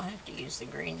that. I'll have to use the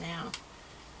green now.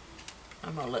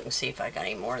 I'm going to look and see if I got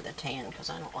any more of the tan, because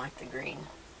I don't like the green.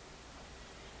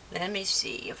 Let me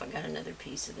see if I got another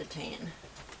piece of the tan,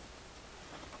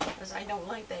 because I don't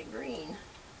like that green.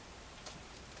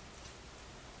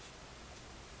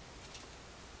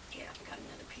 Yeah, I've got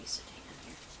another piece of tan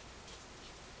here.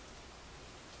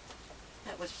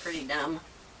 That was pretty dumb.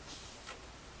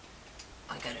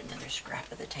 I got another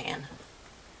scrap of the tan.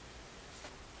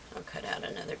 I'll cut out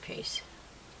another piece.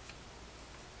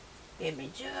 Give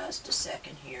me just a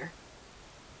second here.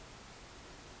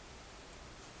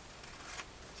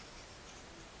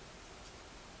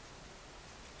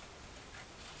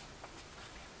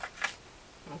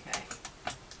 Okay.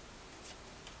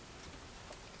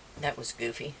 That was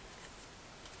goofy.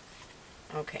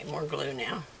 Okay, more glue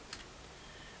now.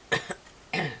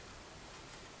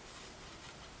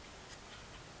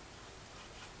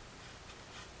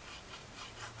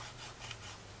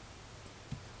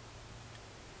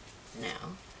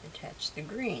 Now, attach the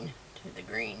green to the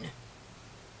green.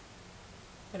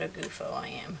 What a goofo I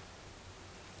am.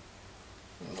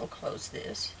 And we'll close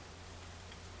this.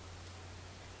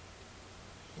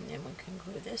 And then we can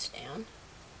glue this down.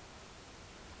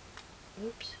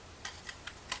 Oops.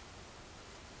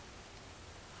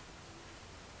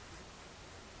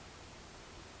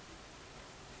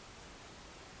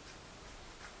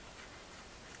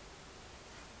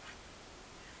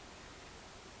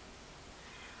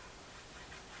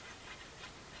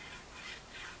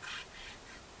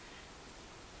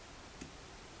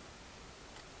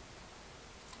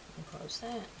 Close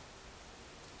that.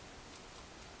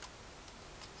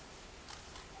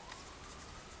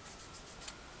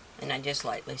 And I just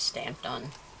lightly stamped on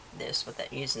this with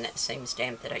that, using that same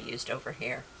stamp that I used over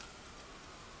here.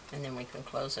 And then we can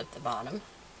close up the bottom.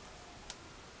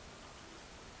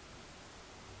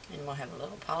 And we'll have a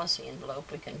little policy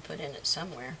envelope we can put in it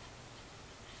somewhere.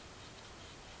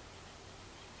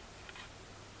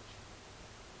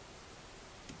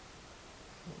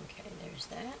 Okay, there's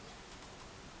that.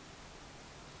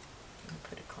 I'll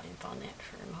put a clamp on that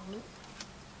for a moment.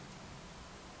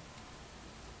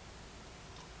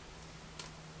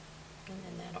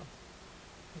 And then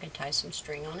I can tie some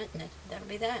string on it, and that'll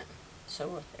be that.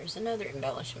 So there's another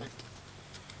embellishment.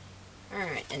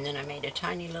 Alright, and then I made a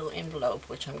tiny little envelope,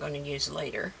 which I'm going to use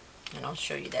later, and I'll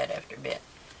show you that after a bit.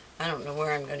 I don't know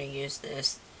where I'm going to use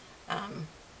this.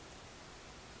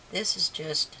 This is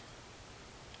just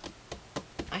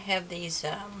I have these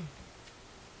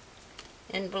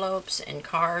envelopes and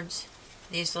cards,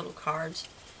 these little cards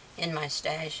in my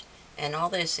stash, and all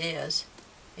this is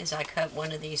I cut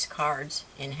one of these cards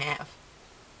in half,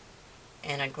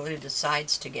 and I glued the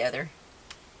sides together,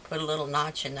 put a little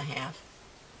notch in the half,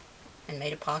 and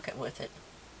made a pocket with it.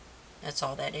 That's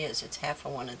all that is. It's half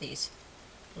of one of these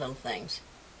little things.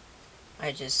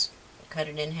 I just cut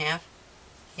it in half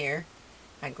here.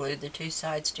 I glued the two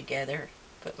sides together,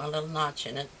 put my little notch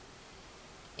in it,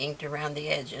 inked around the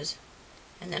edges,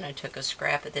 and then I took a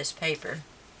scrap of this paper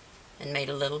and made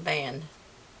a little band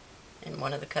in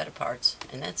one of the cut-aparts,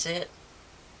 and that's it.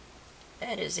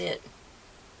 That is it.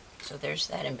 So there's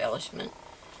that embellishment,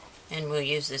 and we'll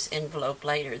use this envelope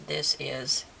later. This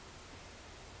is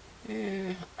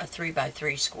a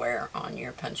 3x3 square on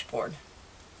your punch board,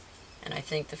 and I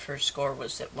think the first score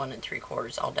was at 1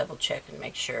 3/4. I'll double check and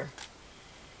make sure.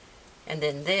 And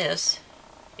then this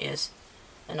is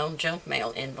an old junk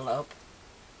mail envelope,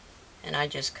 and I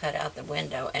just cut out the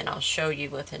window, and I'll show you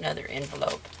with another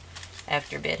envelope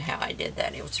after a bit how I did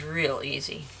that. It was real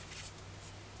easy,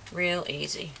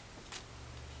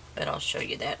 but I'll show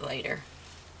you that later.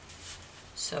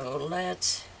 So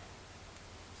let's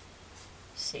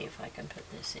see if I can put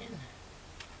this in.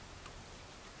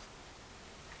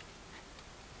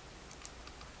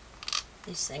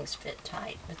 These things fit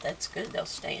tight, but that's good, they'll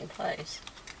stay in place.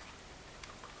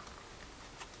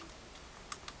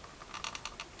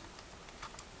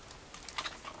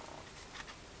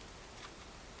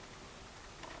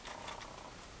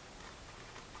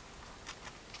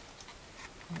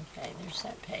 Okay, there's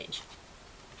that page.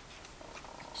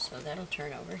 So that'll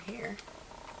turn over here,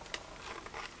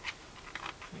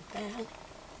 like that.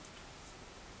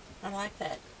 I like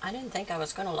that. I didn't think I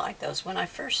was going to like those. When I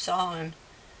first saw them,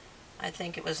 I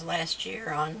think it was last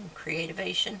year on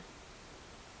Creativation,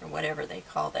 or whatever they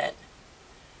call that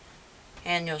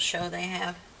annual show they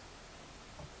have,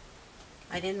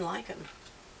 I didn't like them.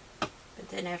 But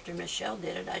then after Michelle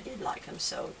did it, I did like them.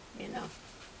 So, you know,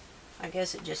 I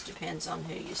guess it just depends on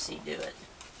who you see do it.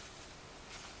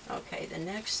 Okay, the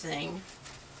next thing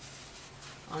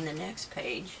on the next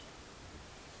page,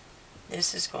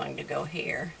 this is going to go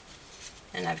here,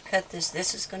 and I've cut this.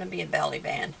 This is going to be a belly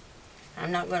band.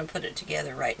 I'm not going to put it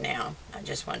together right now. I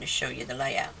just wanted to show you the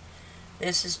layout.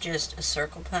 This is just a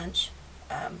circle punch.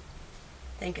 I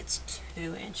think it's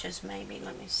 2 inches maybe.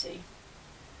 Let me see.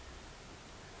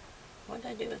 What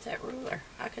did I do with that ruler?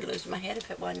 I could lose my head if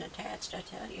it wasn't attached, I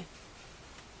tell you.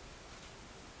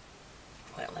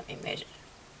 Well, let me measure.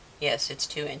 Yes, it's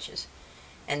 2 inches.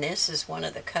 And this is one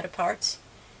of the cut-aparts,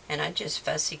 and I just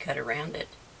fussy cut around it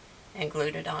and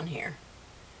glued it on here.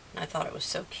 And I thought it was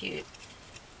so cute.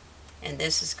 And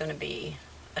this is going to be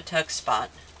a tuck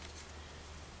spot.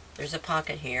 There's a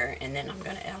pocket here, and then I'm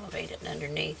going to elevate it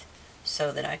underneath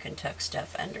so that I can tuck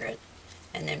stuff under it.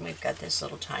 And then we've got this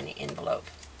little tiny envelope.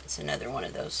 It's another one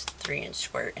of those 3-inch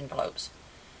square envelopes.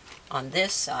 On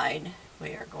this side,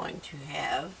 we are going to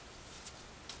have,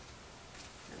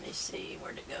 let me see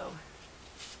where to go.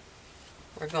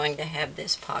 We're going to have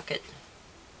this pocket,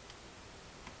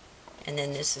 and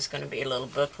then this is going to be a little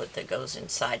booklet that goes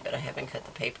inside, but I haven't cut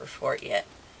the paper for it yet.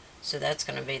 So that's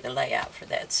going to be the layout for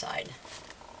that side.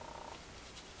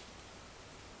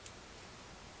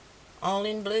 All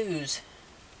in blues.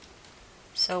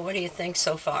 So what do you think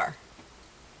so far?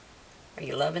 Are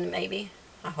you loving it maybe?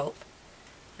 I hope.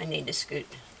 I need to scoot.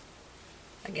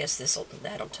 I guess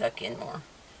that'll tuck in more.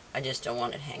 I just don't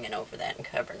want it hanging over that and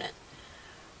covering it.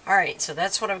 Alright, so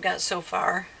that's what I've got so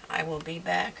far. I will be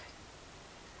back.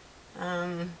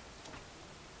 I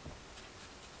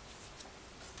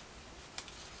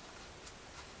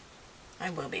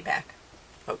will be back.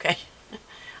 Okay.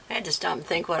 I had to stop and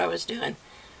think what I was doing.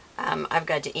 I've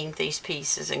got to ink these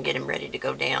pieces and get them ready to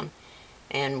go down.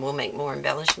 And we'll make more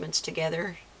embellishments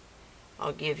together.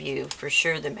 I'll give you for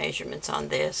sure the measurements on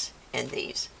this and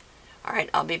these. Alright,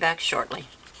 I'll be back shortly.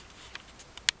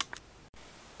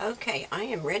 Okay, I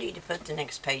am ready to put the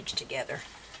next page together.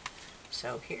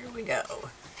 So here we go.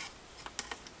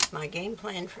 My game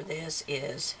plan for this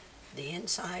is the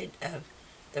inside of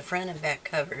the front and back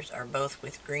covers are both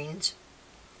with greens.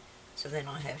 So then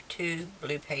I'll have 2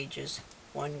 blue pages,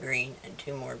 1 green, and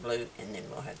 2 more blue, and then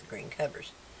we'll have the green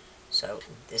covers. So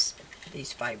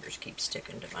these fibers keep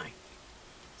sticking to my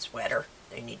sweater.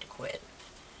 They need to quit.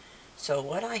 So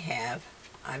what I have,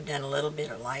 I've done a little bit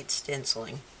of light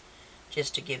stenciling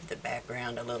just to give the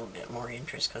background a little bit more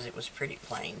interest because it was pretty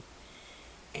plain.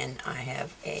 And I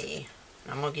have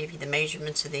I'm going to give you the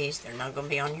measurements of these. They're not going to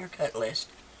be on your cut list,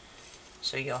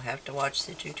 so you'll have to watch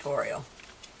the tutorial.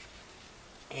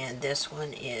 And this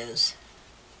one is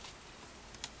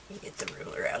You get the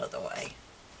ruler out of the way.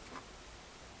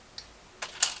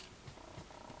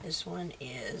 This one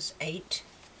is 8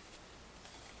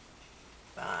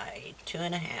 by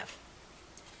 2.5,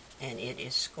 and it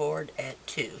is scored at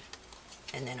 2.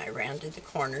 And then I rounded the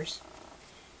corners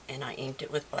and I inked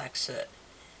it with black soot.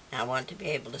 Now I want to be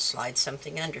able to slide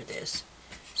something under this,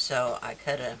 so I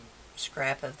cut a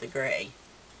scrap of the gray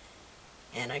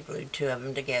and I glued 2 of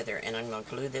them together, and I'm going to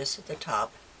glue this at the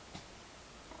top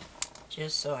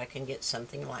just so I can get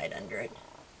something light under it.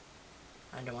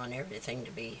 I don't want everything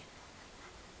to be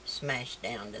smashed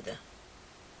down to the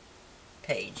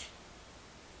page.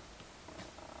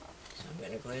 So I'm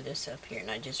going to glue this up here, and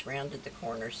I just rounded the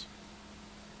corners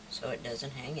so it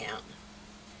doesn't hang out.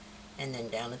 And then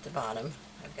down at the bottom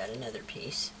I've got another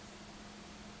piece.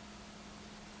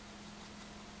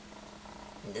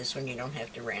 And this one you don't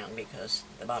have to round because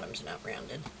the bottom's not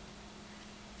rounded.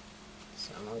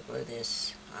 So I'm going to glue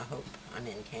this. I hope I'm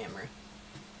in camera.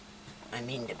 I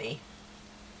mean to be.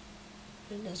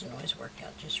 But it doesn't always work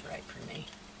out just right for me.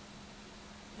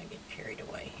 I get carried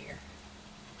away here.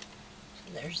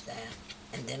 So there's that.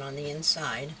 And then on the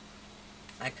inside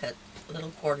I cut little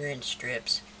 1/4-inch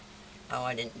strips. Oh,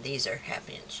 I didn't, these are 1/2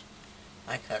 inch.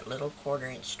 I cut little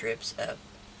 1/4-inch strips of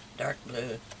dark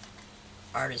blue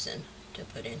Artisan to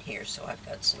put in here, so I've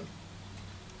got some.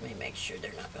 Let me make sure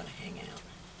they're not going to hang out.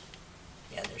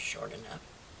 Yeah, they're short enough.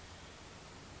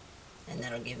 And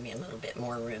that'll give me a little bit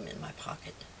more room in my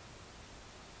pocket.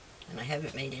 And I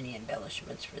haven't made any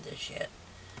embellishments for this yet,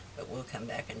 but we'll come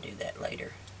back and do that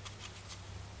later.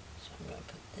 So I'm going to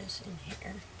put this in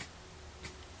here.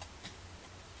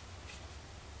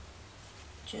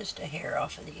 Just a hair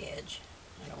off of the edge.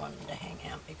 I don't want them to hang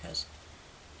out because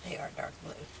they are dark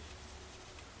blue.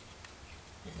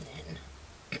 And then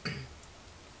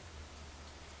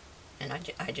and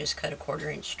I just cut a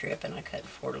 1/4-inch strip, and I cut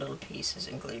 4 little pieces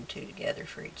and glued 2 together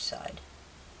for each side.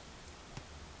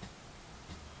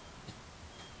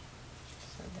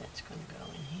 So that's going to go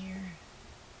in here.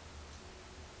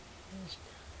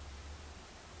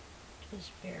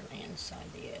 Just barely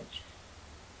inside the edge.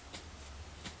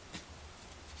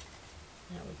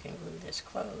 Now we can glue this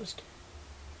closed.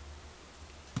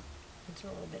 It's a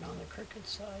little bit on the crooked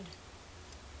side.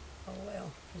 Oh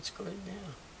well, it's glued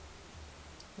now.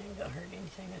 It ain't gonna hurt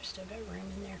anything. I've still got room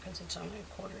in there because it's only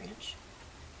a 1/4-inch.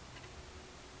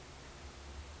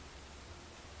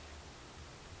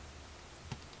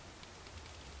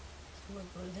 So we'll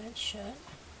glue that shut.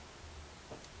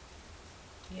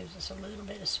 Gives us a little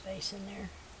bit of space in there.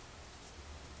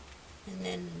 And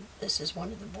then this is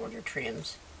one of the border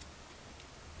trims.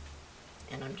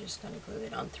 And I'm just going to glue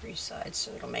it on 3 sides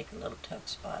so it'll make a little tuck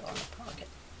spot on the pocket.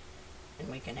 And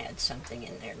we can add something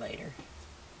in there later.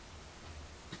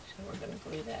 So we're going to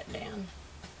glue that down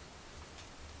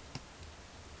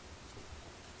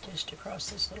just across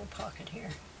this little pocket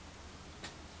here.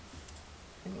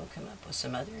 And we'll come up with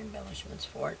some other embellishments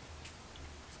for it.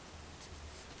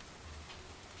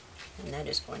 And that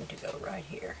is going to go right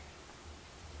here.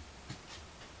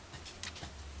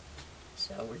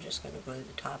 So we're just going to glue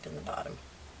the top and the bottom.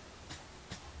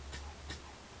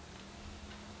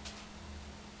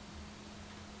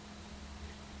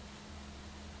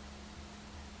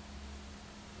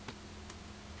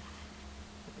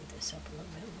 Move this up a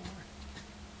little bit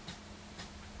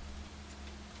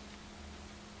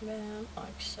more. About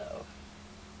like so.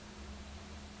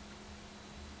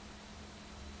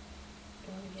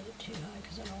 Don't want to get it too high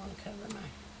because I don't want to cover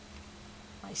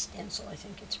my stencil. I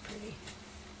think it's pretty.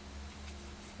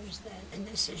 There's that. And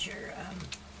this is your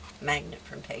magnet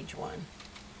from page 1.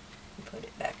 And put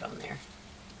it back on there.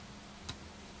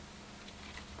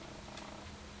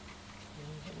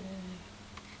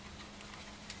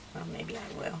 Well, maybe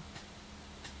I will.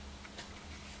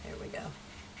 There we go.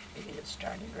 We get it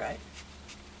started right.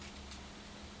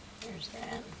 There's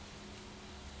that.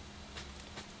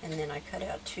 And then I cut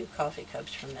out 2 coffee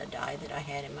cups from the die that I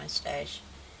had in my stash.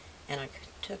 And I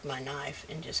took my knife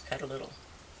and just cut a little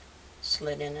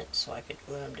slit in it so I could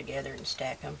glue them together and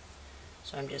stack them.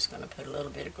 So I'm just going to put a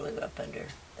little bit of glue up under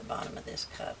the bottom of this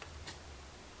cup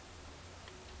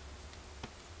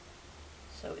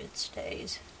so it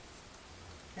stays.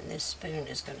 And this spoon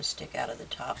is going to stick out of the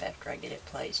top after I get it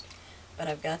placed. But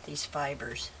I've got these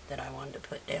fibers that I wanted to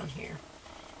put down here,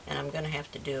 and I'm going to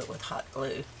have to do it with hot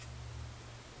glue,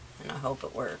 and I hope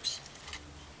it works.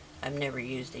 I've never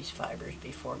used these fibers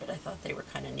before, but I thought they were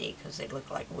kind of neat because they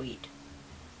look like wheat.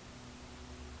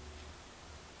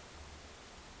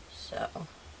 So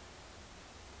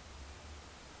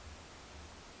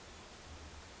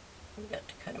I've got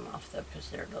to cut them off though because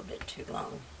they're a little bit too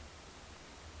long.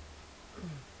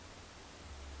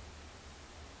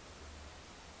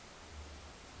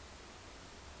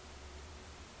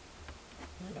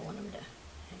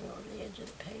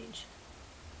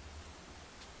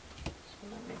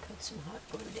 put some hot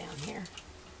glue down here.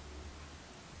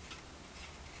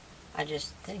 I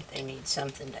just think they need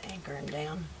something to anchor them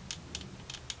down.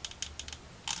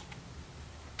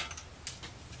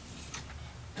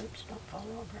 Oops, don't fall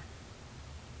over.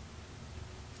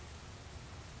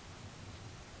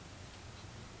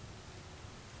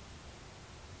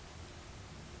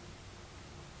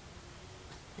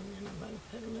 And then I'm going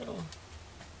to put a little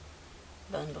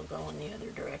bundle going the other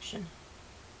direction.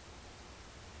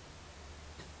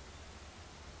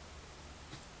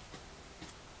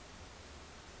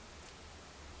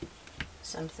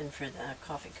 Something for the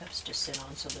coffee cups to sit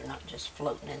on so they're not just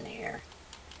floating in the air.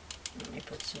 Let me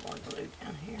put some more glue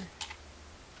down here.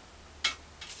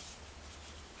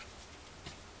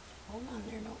 Hold on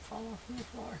there, don't fall off on the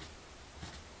floor.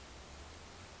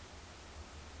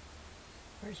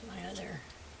 Where's my other?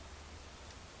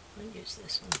 I'll use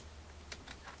this one.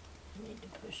 I need to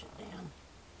push it down.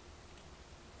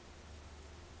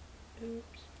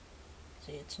 Oops.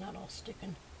 See, it's not all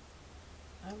sticking.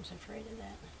 I was afraid of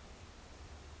that.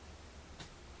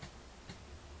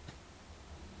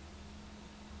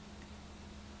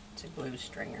 It's a glue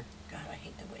stringer. God, I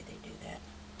hate the way they do that.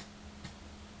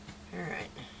 Alright.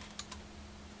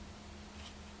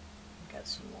 I've got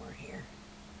some more here.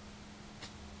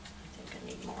 I think I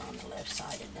need more on the left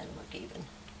side. It doesn't look even.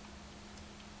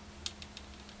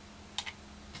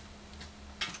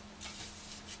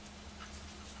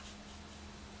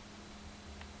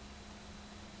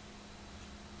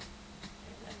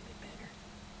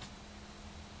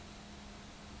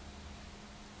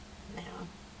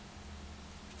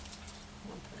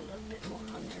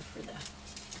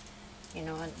 You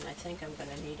know, I think I'm going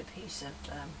to need a piece of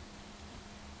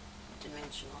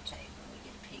dimensional tape when we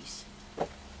get a piece. I'll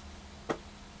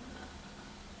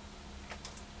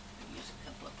use a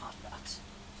couple of pop dots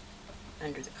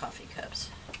under the coffee cups.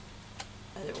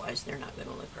 Otherwise, they're not going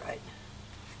to look right.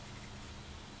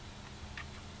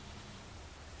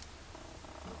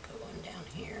 I'll put one down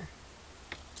here.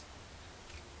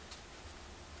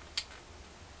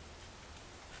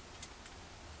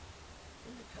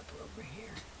 And a couple over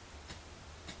here.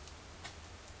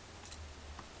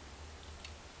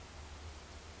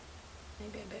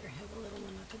 Maybe I better have a little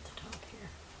one up at the top here.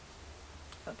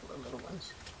 A couple of little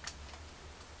ones.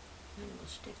 And we'll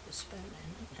stick the spoon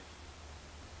in it.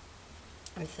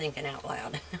 I'm thinking out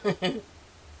loud. Get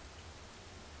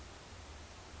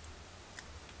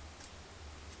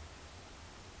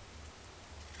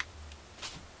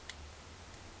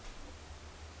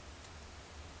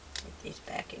these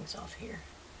backings off here.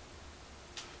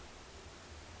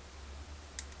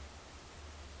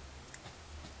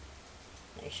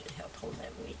 They should help hold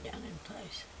that weight down in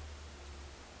place.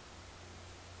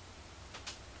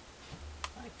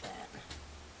 Like that.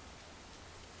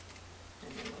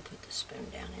 And then we'll put the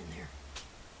spoon down in there.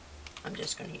 I'm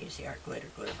just going to use the art glitter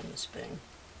glue on the spoon.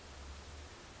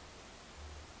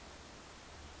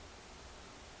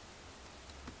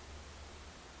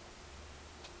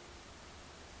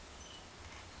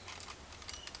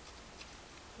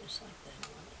 Just like that. I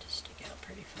want it to stick out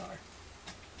pretty far.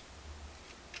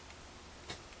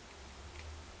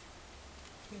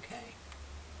 Okay,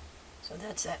 so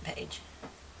that's that page.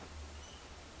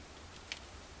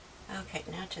 Okay,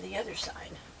 now to the other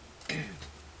side.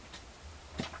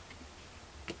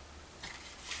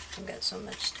 I've got so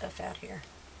much stuff out here.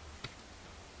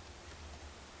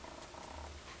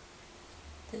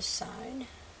 This side,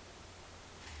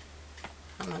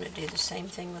 I'm going to do the same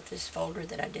thing with this folder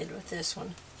that I did with this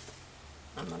one.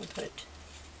 I'm going to put,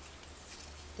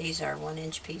 these are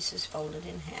 1-inch pieces folded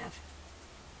in half.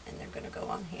 And they're going to go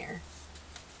on here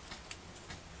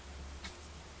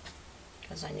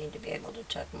because I need to be able to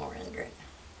tuck more under it.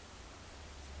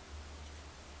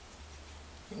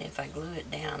 And if I glue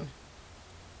it down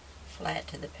flat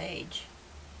to the page,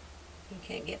 you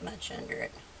can't get much under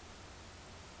it.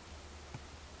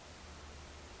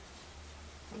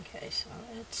 Okay, so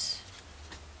let's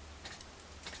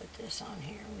put this on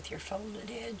here with your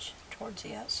folded edge towards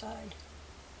the outside.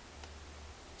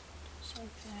 Just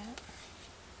like that.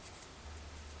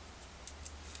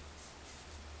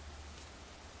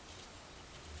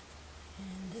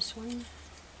 And this one.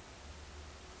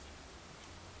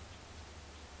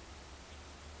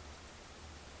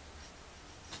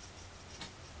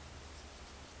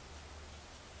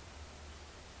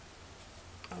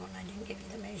 Oh, and I didn't give you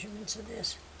the measurements of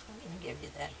this. I'm going to give you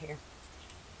that here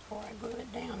before I glue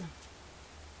it down.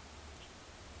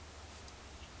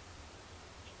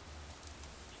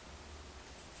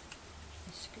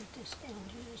 Let's scoot this down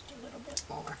just a little bit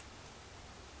more.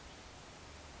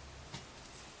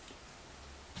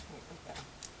 There we go.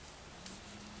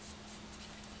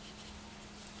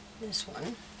 this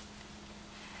one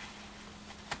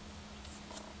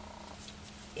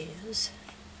is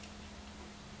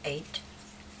 8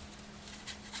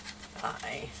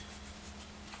 by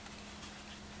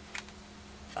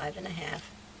 5.5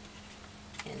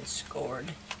 and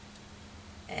scored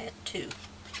at 2.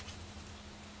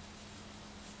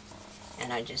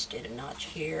 And I just did a notch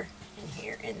here and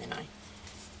here, and then I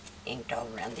inked all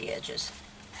around the edges.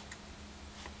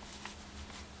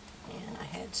 And I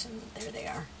had some, there they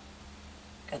are.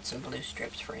 Got some blue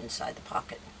strips for inside the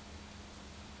pocket.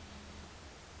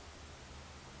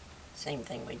 Same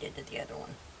thing we did to the other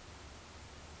one.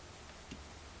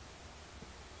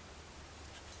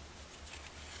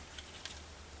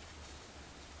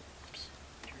 Oops,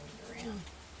 turn it around.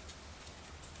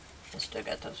 I still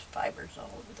got those fibers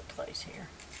all over the place here.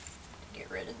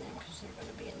 Get rid of them because they're going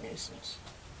to be a nuisance.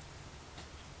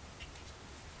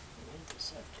 Move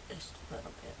this up just a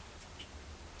little bit.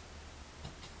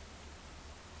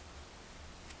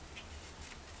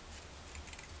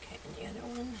 Okay, and the other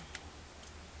one.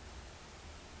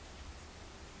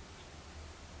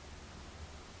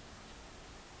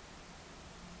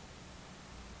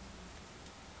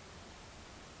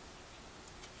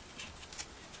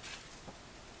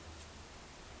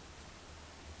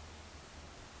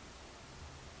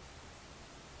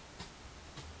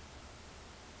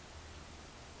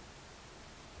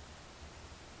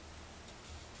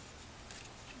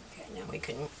 Now we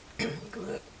can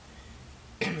glue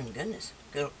it, goodness,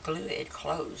 glue it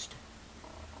closed.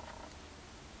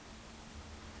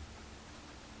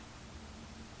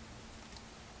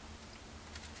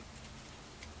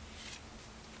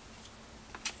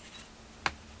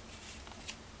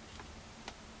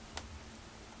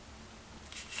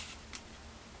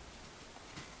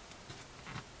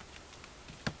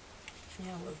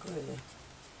 Now we'll glue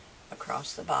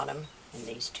across the bottom in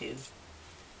these two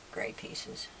gray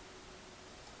pieces.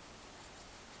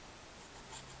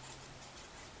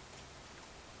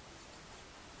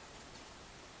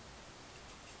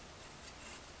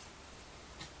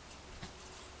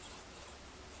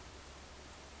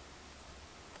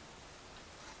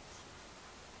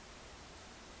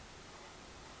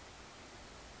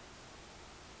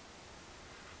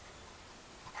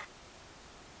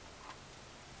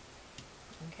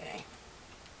 Okay.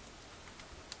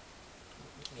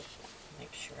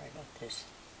 Make sure I got this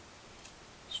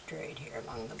straight here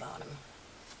along the bottom.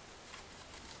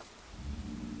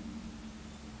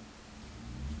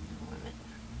 I want it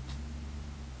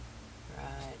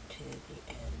right to the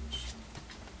edge.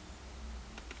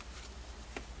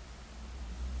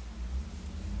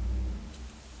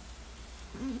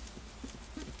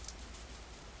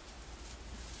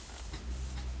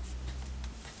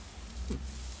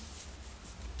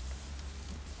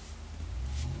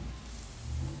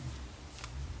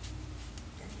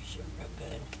 Real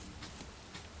good.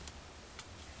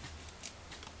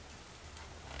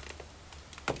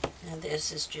 Now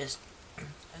this is just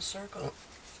a circle,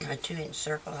 a 2-inch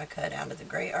circle I cut out of the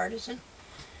gray Artisan.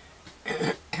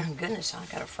 Goodness, I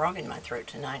got a frog in my throat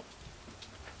tonight.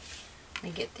 Let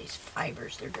me get these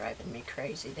fibers, they're driving me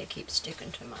crazy. They keep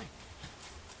sticking to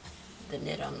the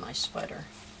knit on my sweater.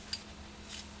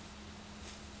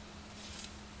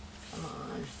 Come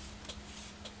on.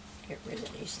 Get rid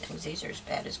of these things. These are as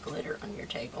bad as glitter on your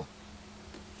table.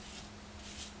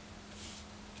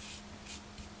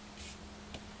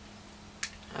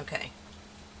 Okay.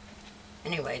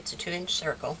 Anyway, it's a 2-inch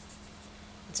circle.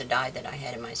 It's a die that I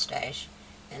had in my stash,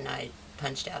 and I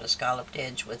punched out a scalloped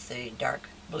edge with the dark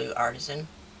blue Artisan.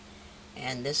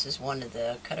 And this is one of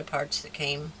the cut-aparts that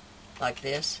came like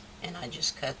this, and I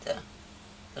just cut the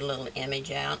little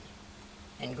image out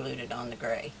and glued it on the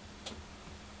gray.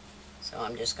 So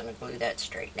I'm just going to glue that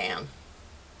straight down.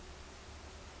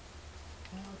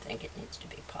 I don't think it needs to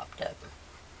be popped up.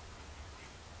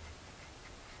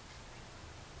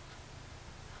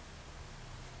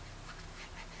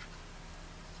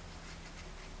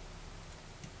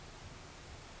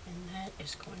 And that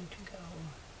is going to go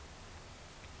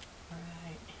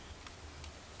right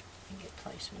and get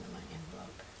placement of my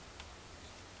envelope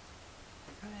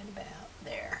right about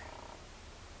there.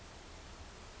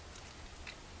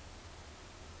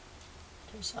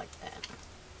 Just like that.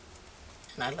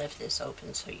 And I left this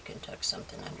open so you can tuck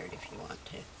something under it if you want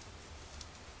to.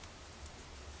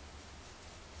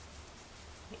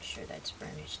 Make sure that's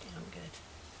burnished down good.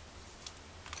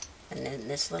 And then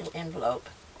this little envelope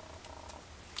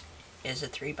is a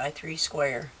 3x3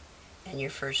 square, and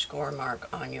your first score mark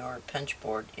on your punch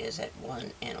board is at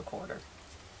 1 1/4.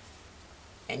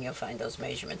 And you'll find those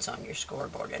measurements on your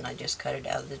scoreboard. And I just cut it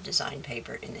out of the design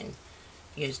paper and then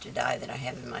used a die that I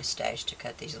have in my stash to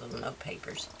cut these little note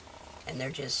papers. and they're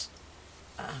just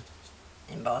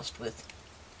embossed with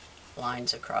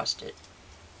lines across it.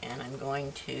 And I'm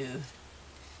going to,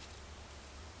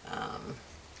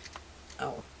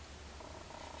 oh,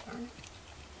 darn it.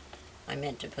 I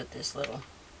meant to put this little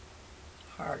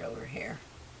heart over here,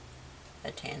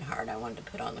 a tan heart I wanted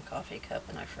to put on the coffee cup,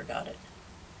 and I forgot it.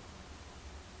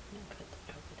 I'm going to put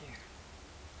that over there.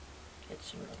 Get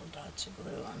some little dots of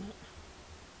glue on it.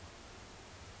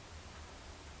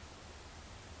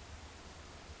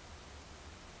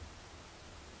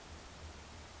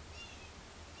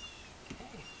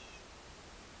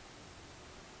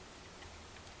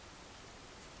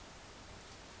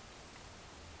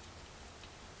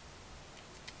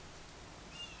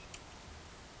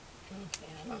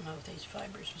 Okay, I don't know if these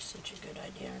fibers was such a good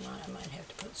idea or not. I might have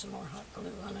to put some more hot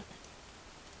glue on it.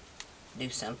 Do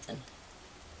something.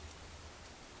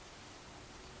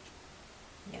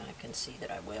 Yeah, I can see that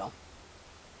I will.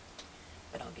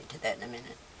 But I'll get to that in a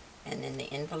minute. And then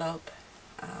the envelope,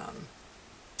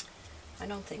 I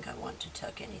don't think I want to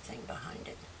tuck anything behind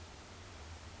it.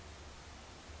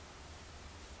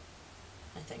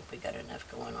 I think we got enough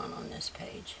going on this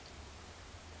page.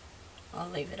 I'll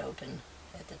leave it open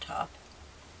at the top,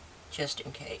 just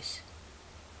in case.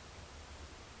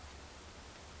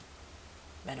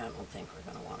 But I don't think we're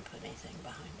going to want to put anything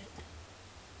behind it.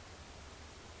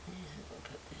 And we'll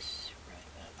put this right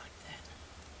about like that.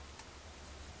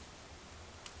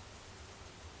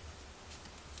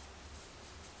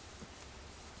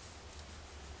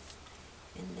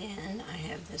 And then I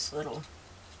have this little,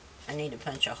 I need to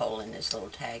punch a hole in this little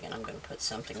tag, and I'm going to put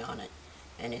something on it,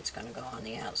 and it's going to go on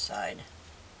the outside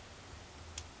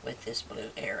with this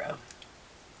blue arrow.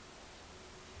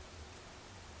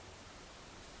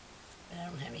 But I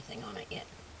don't have anything on it yet.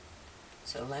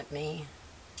 So let me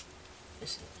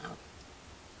just, I'll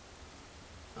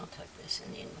tuck this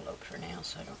in the envelope for now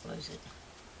so I don't lose it.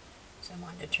 So I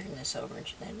wanted to turn this over, and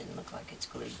that didn't look like it's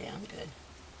glued down good.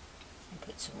 And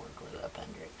put some more glue up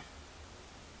under it.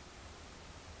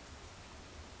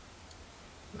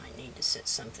 Might need to set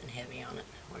something heavy on it.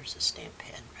 Where's the stamp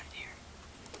pad? Right here.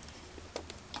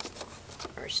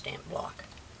 Or a stamp block.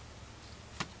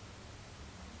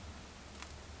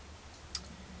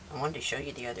 I wanted to show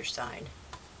you the other side.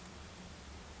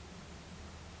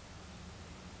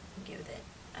 Give that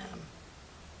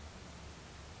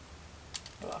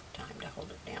block time to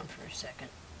hold it down for a second.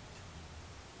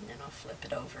 And then I'll flip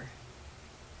it over.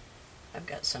 I've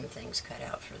got some things cut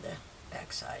out for the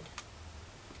back side.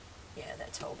 Yeah,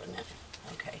 that's holding it.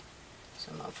 Okay,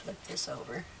 so I'm going to flip this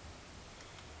over.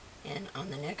 And on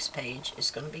the next page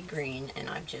it's going to be green, and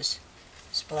I've just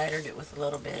splattered it with a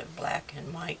little bit of black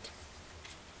and white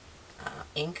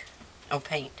ink. Oh,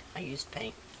 paint. I used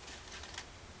paint.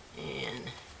 And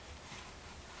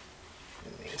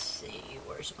let me see,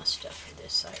 where's my stuff for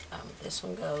this side? This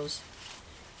one goes,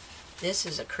 this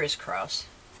is a crisscross,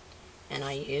 and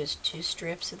I used 2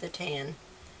 strips of the tan,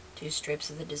 2 strips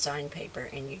of the design paper,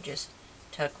 and you just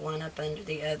tuck one up under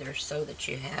the other so that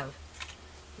you have,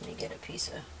 let me get a piece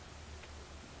of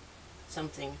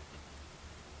something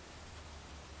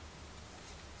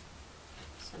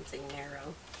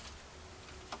narrow.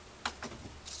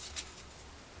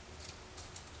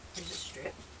 Here's a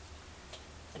strip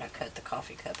that I cut the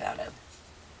coffee cup out of.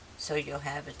 So you'll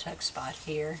have a tuck spot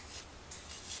here,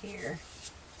 here,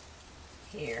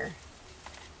 here,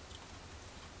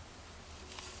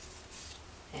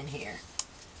 and here.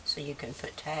 So you can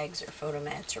put tags or photo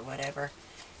mats or whatever.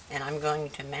 And I'm going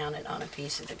to mount it on a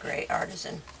piece of the gray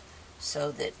Artisan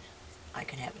so that I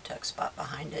can have a tuck spot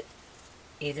behind it,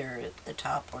 either the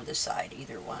top or the side,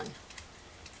 either one.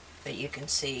 But you can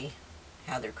see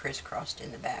how they're crisscrossed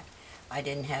in the back. I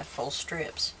didn't have full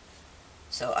strips,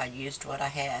 so I used what I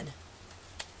had,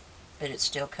 but it's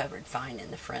still covered fine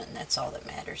in the front, and that's all that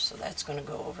matters. So that's going to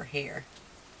go over here.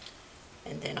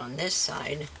 And then on this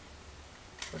side,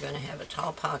 we're going to have a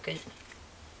tall pocket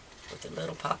with a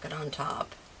little pocket on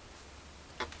top.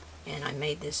 And I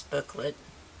made this booklet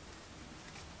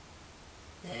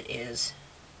that is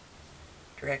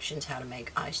directions how to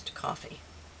make iced coffee.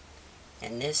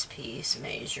 And this piece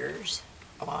measures,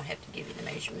 oh, I'll have to give you the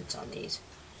measurements on these.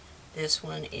 This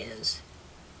one is,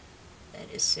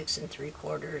 that is 6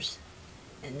 3/4,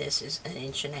 and this is 1.5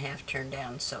 inches turned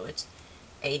down, so it's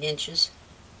 8 inches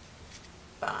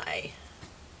by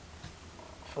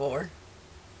 4.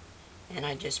 And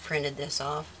I just printed this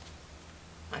off.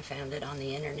 I found it on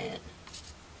the internet.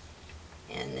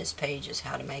 And this page is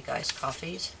how to make iced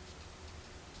coffees.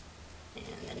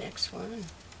 And the next one,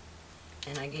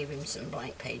 and I gave him some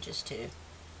blank pages too.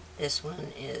 This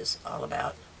one is all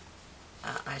about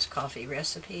iced coffee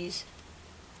recipes.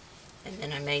 And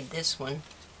then I made this one,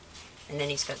 and then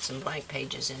he's got some blank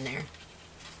pages in there.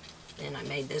 Then I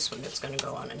made this one that's going to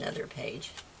go on another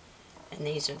page. And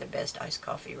these are the best iced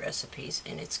coffee recipes,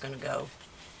 and it's going to go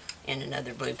in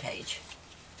another blue page.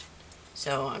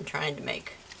 So I'm trying to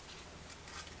make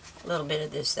a little bit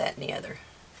of this, that, and the other.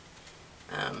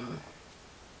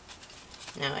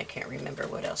 Now I can't remember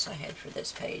what else I had for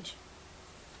this page.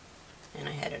 And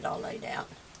I had it all laid out.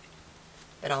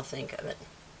 But I'll think of it.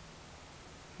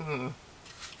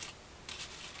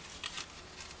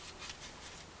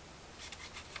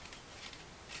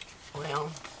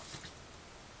 Well,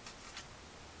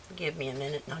 give me a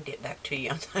minute and I'll get back to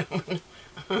you on that one.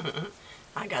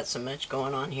 I got so much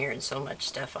going on here and so much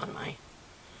stuff on my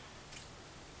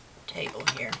table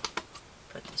here.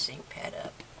 Put the ink pad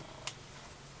up.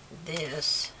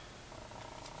 This,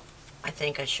 I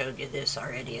think I showed you this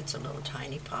already. It's a little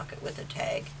tiny pocket with a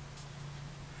tag.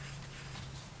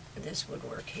 This would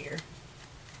work here.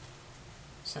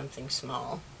 Something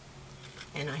small.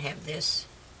 And I have this,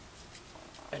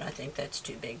 but I think that's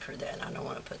too big for that. I don't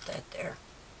want to put that there.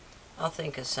 I'll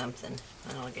think of something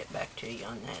and I'll get back to you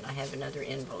on that. I have another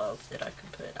envelope that I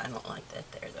could put. I don't like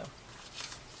that there though.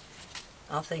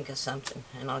 I'll think of something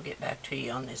and I'll get back to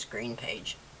you on this green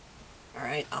page.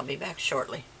 Alright, I'll be back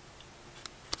shortly.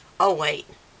 Oh wait,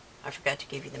 I forgot to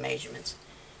give you the measurements.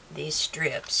 These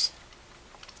strips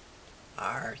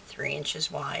are 3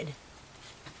 inches wide,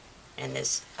 and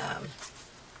this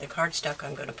the cardstock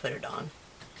I'm going to put it on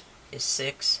is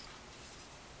 6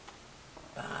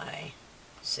 by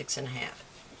 6.5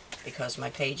 because my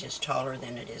page is taller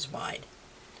than it is wide.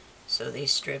 So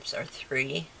these strips are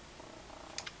 3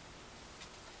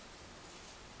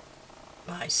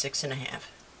 by 6.5.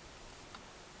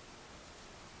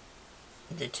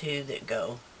 The two that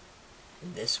go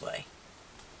this way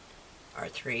are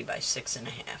 3 by 6.5.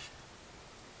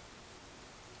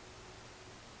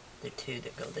 The two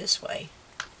that go this way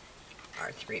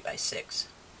are 3 by 6.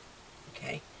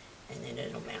 Okay, and then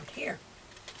it'll mount here.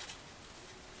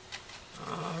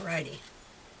 Alrighty,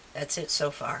 that's it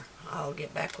so far. I'll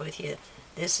get back with you.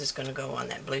 This is going to go on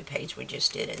that blue page we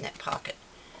just did in that pocket.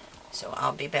 So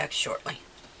I'll be back shortly.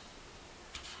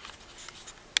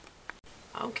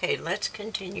 Okay, let's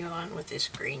continue on with this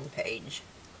green page.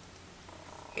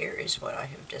 Here is what I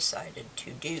have decided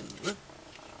to do. Let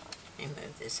me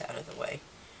move this out of the way.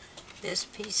 This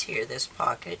piece here, this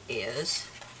pocket, is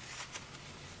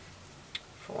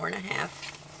 4.5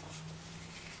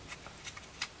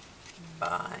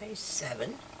 by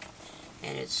 7,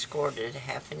 and it's scored at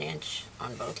 1/2 inch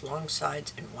on both long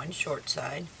sides and one short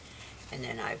side, and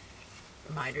then I've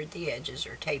mitered the edges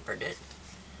or tapered it,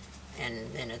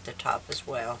 and then at the top as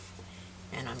well.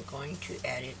 And I'm going to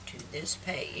add it to this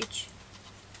page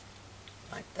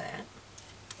like that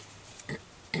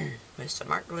with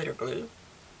some art glitter glue.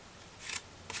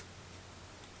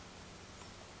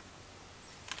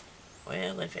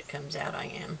 Well, if it comes out, I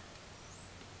am.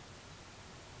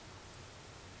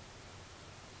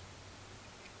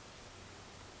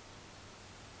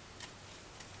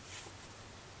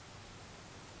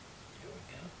 There we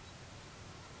go.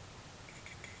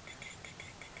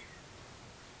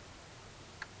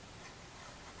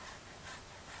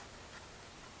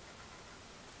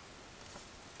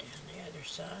 Down the other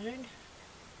side.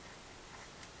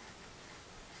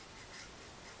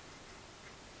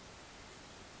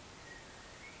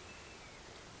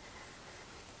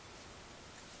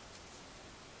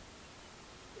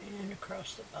 And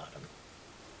across the bottom.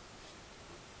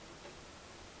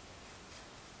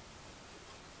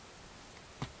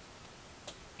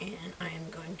 And I am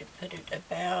going to put it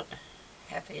about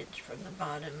 1/2 inch from the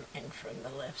bottom and from the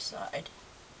left side.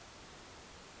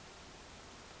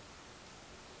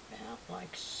 About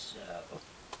like so.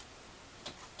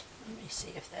 Let me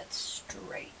see if that's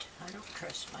straight. I don't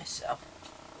trust myself.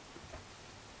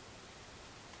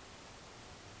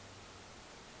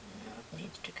 No, it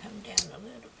needs to come down a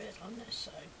little bit on this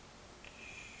side.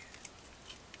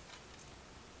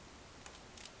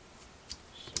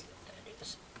 See what that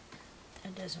is.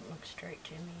 That doesn't look straight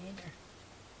to me either.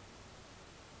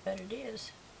 But it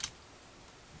is.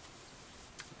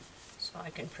 So I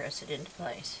can press it into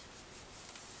place.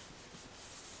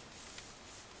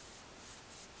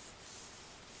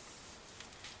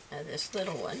 Now this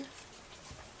little one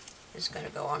is going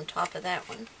to go on top of that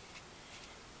one,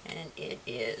 and it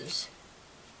is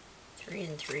 3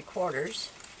 3/4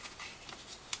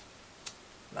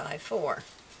 by 4,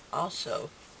 also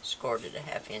scored at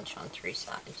 1/2 inch on 3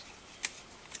 sides,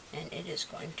 and it is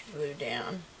going to glue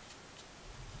down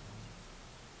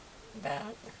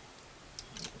about,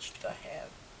 how much do I have?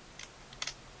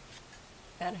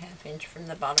 About 1/2 inch from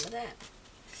the bottom of that.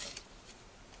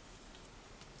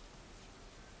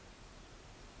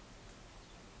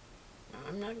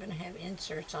 not going to have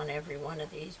inserts on every one of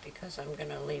these because I'm going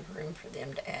to leave room for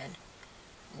them to add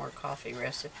more coffee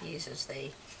recipes as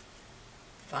they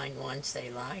find ones they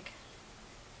like.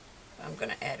 I'm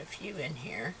going to add a few in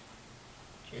here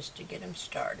just to get them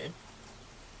started.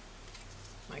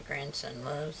 My grandson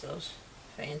loves those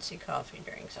fancy coffee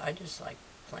drinks. I just like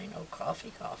plain old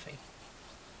coffee.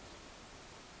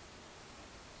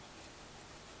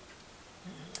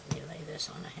 Let me lay this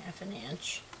on a 1/2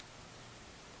 inch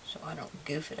so I don't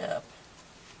goof it up.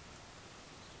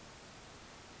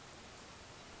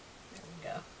 There we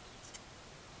go.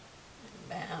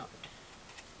 About.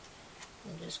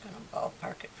 I'm just going to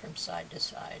ballpark it from side to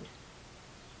side.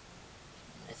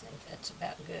 I think that's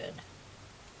about good.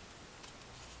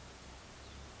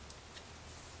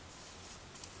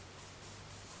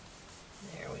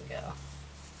 There we go.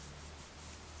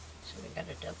 So we got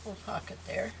a double pocket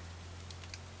there.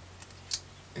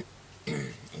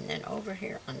 And then over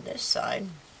here on this side,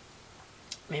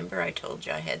 remember I told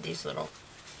you I had these little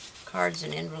cards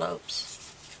and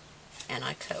envelopes, and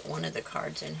I cut one of the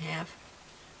cards in half.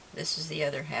 This is the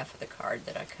other half of the card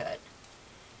that I cut.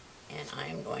 And I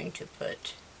am going to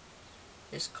put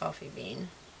this coffee bean.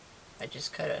 I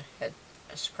just had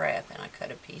a scrap and I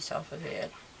cut a piece off of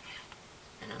it.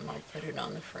 And I'm going to put it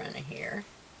on the front of here.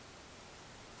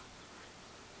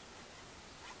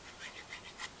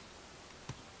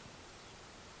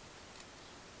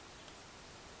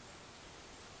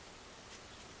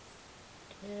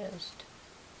 Just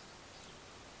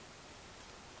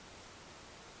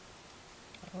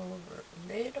over a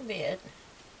little bit.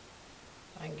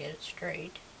 If I can get it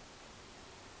straight.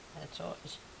 That's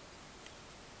always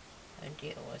a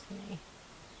deal with me.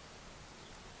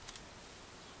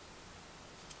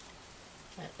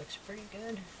 That looks pretty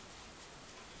good.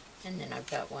 And then I've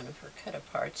got one of her cut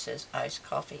aparts, says iced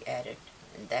coffee added,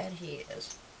 and that he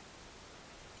is.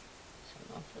 So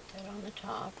I'm going to put that on the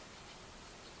top.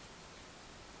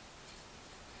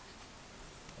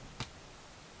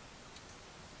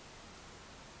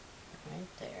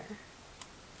 Right there.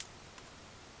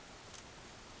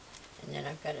 And then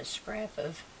I've got a scrap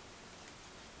of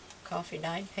coffee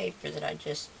dyed paper that I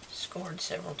just scored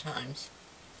several times,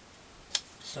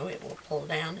 so it will pull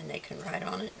down and they can write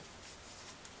on it.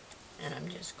 And I'm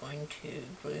just going to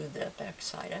glue the back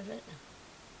side of it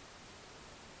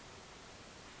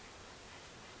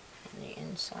and the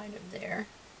inside of there.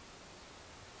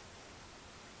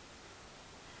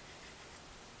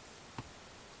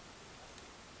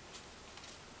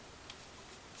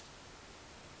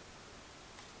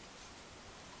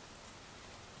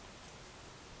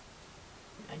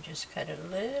 I just cut it a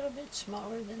little bit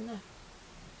smaller than the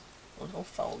little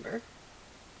folder.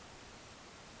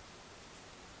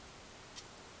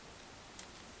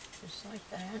 Just like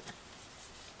that.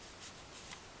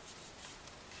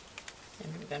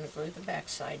 And I'm going to glue the back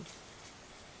side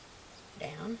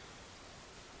down.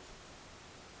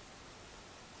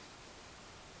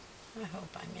 I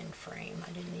hope I'm in frame.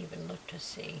 I didn't even look to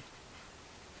see.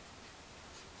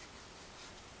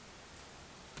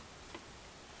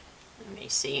 Let me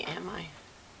see, am I?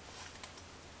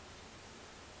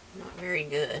 Not very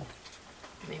good.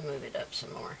 Let me move it up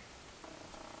some more.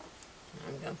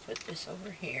 I'm going to put this over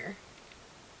here,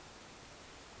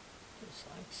 just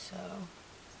like so.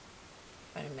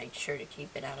 Try to make sure to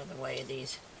keep it out of the way of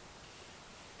these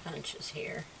punches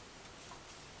here.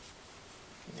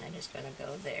 And that is going to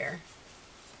go there.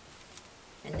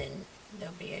 And then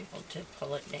they'll be able to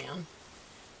pull it down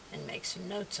and make some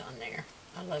notes on there.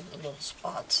 I love the little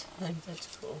spots. I think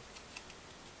that's cool.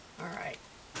 Alright.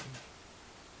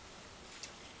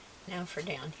 Now for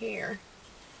down here,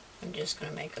 I'm just going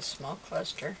to make a small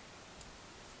cluster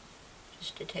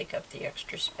just to take up the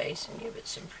extra space and give it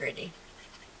some pretty.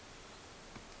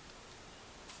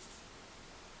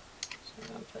 So I'm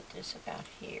going to put this about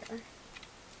here.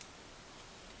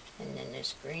 And then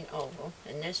this green oval,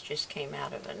 and this just came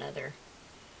out of another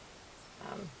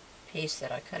piece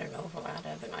that I cut an oval out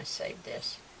of, and I saved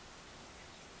this.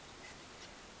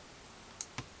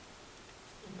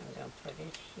 And I'm going to put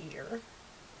it here,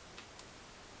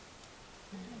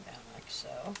 and about like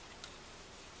so.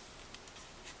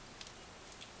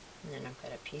 And then I've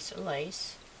got a piece of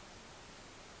lace.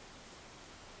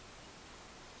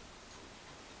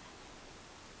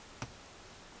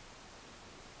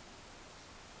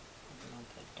 I'm going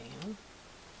to put down.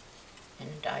 And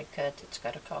a die cut that's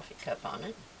got a coffee cup on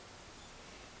it.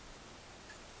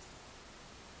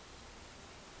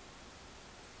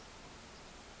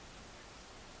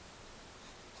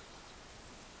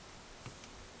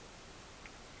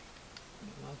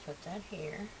 I'll put that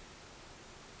here.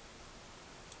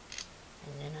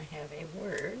 And then I have a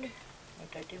word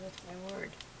What did I do with my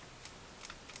word?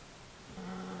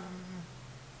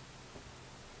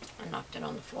 I knocked it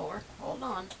on the floor. Hold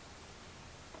on.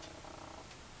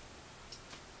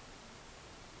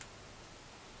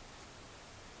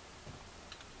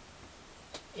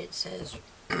 It says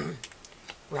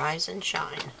Rise and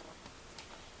Shine,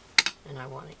 and I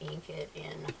want to ink it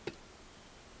in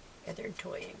Feathered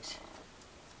Twigs.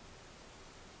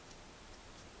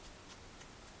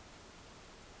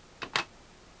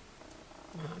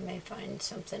 Now I may find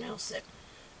something else that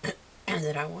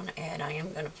that I want to add. I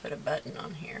am going to put a button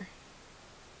on here,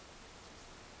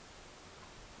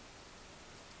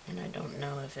 and I don't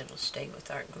know if it'll stay with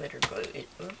our glitter glue.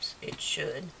 Oops, it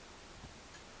should.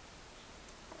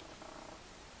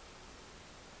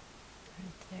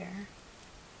 Right there.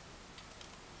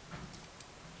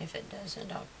 If it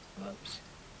doesn't, whoops.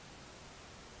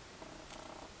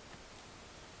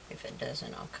 If it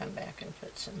doesn't, I'll come back and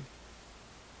put something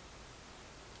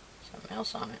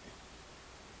else on it.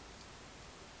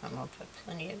 I'm going to put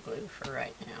plenty of glue for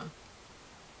right now,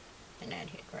 and add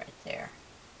it right there.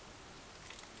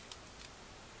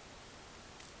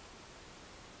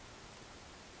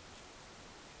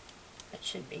 That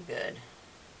should be good.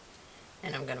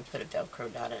 And I'm going to put a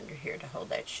Velcro dot under here to hold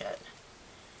that shut.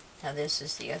 Now this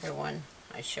is the other one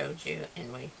I showed you,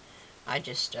 and I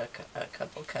just stuck a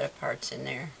couple cut-aparts in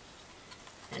there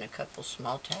and a couple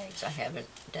small tags. I haven't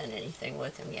done anything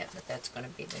with them yet, but that's going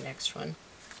to be the next one.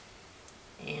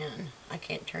 And I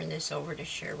can't turn this over to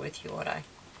share with you what I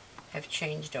have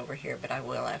changed over here, but I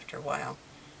will after a while,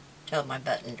 till my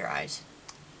button dries.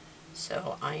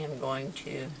 So I am going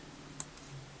to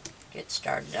get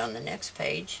started on the next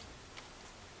page,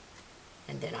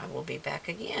 and then I will be back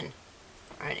again.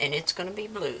 Alright, and it's going to be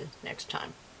blue next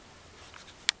time.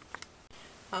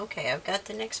 Okay, I've got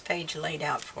the next page laid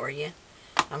out for you.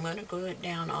 I'm going to glue it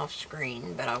down off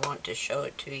screen, but I want to show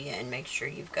it to you and make sure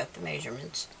you've got the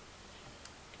measurements.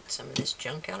 Get some of this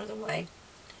junk out of the way.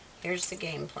 Here's the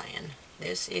game plan.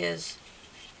 This is,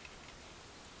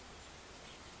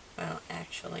 well,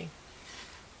 actually,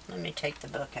 let me take the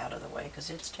book out of the way because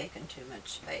it's taken too much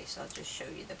space. I'll just show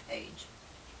you the page.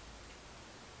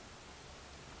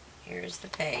 Here's the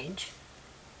page.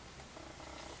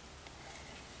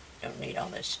 Don't need all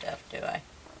this stuff, do I?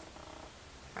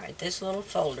 Alright, this little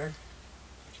folder,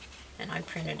 and I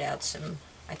printed out some,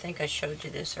 I think I showed you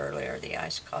this earlier, the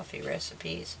iced coffee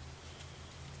recipes.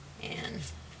 And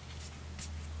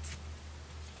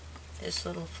this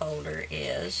little folder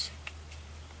is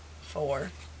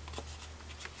 4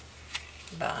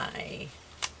 by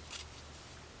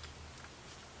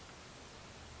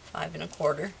 5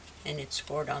 1/4, and it's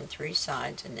scored on 3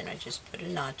 sides, and then I just put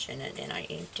a notch in it, and I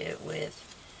inked it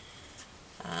with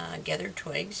Gathered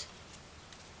Twigs,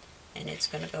 and it's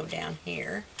going to go down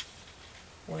here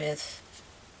with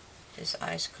this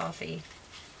iced coffee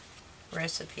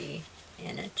recipe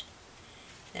in it.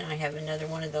 Then I have another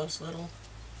one of those little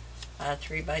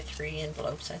 3 by 3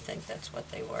 envelopes. I think that's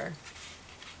what they were.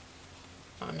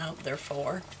 Oh no, they're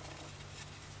 4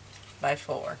 by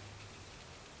 4.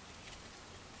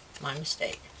 My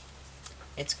mistake.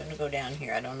 It's going to go down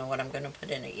here. I don't know what I'm going to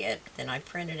put in it yet. Then I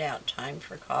printed out Time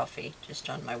for Coffee just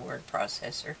on my word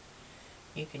processor.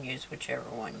 You can use whichever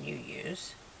one you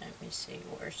use. Let me see,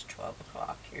 where's 12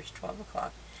 o'clock? Here's 12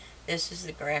 o'clock. This is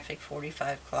the graphic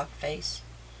 45 clock face.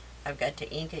 I've got to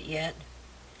ink it yet.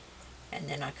 And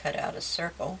then I cut out a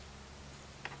circle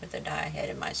with the die I had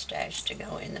in my stash to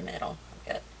go in the middle.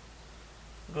 I've got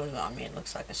glue on me. It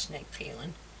looks like a snake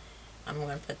peeling. I'm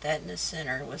going to put that in the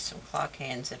center with some clock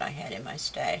hands that I had in my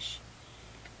stash.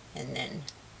 And then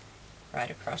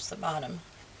right across the bottom,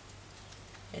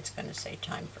 it's going to say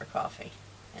Time for Coffee.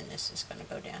 And this is going to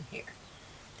go down here.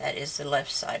 That is the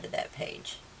left side of that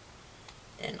page.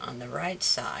 Then on the right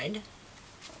side,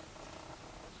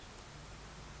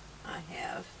 I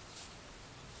have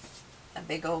a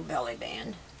big old belly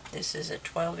band. This is a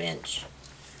 12-inch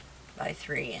by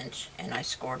 3-inch, and I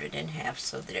scored it in half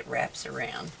so that it wraps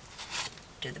around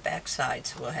to the back side,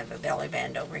 so we'll have a belly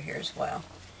band over here as well.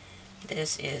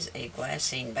 This is a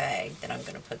glassine bag that I'm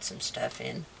going to put some stuff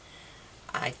in.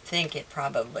 I think it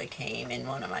probably came in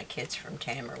one of my kits from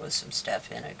Tamara with some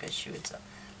stuff in it, because she would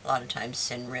a lot of times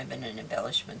send ribbon and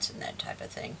embellishments and that type of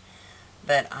thing.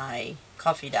 But I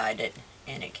coffee dyed it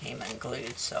and it came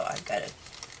unglued, so I've got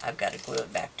to glue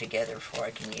it back together before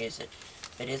I can use it.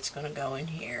 But it's going to go in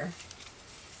here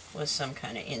with some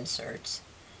kind of inserts.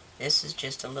 This is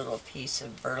just a little piece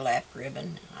of burlap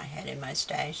ribbon I had in my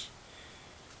stash.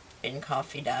 Been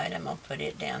coffee dyed. I'm going to put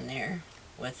it down there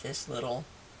with this little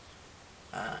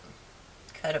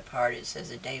cut apart. It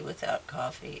says a day without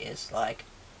coffee is like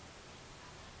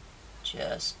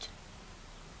just,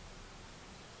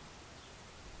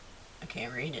 I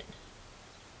can't read it.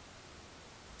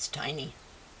 It's tiny.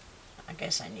 I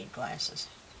guess I need glasses.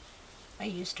 I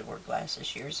used to wear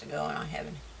glasses years ago, and I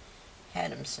haven't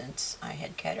had them since I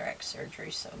had cataract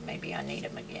surgery, so maybe I need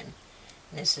them again.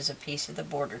 And this is a piece of the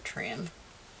border trim,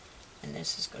 and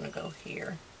this is going to go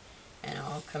here, and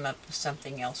I'll come up with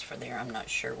something else for there. I'm not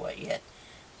sure what yet,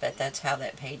 but that's how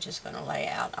that page is going to lay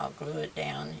out. I'll glue it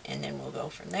down, and then we'll go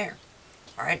from there.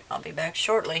 Alright, I'll be back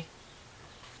shortly.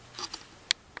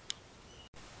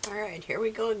 Alright, here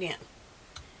we go again.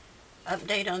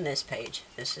 Update on this page.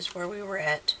 This is where we were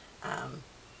at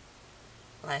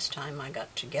last time I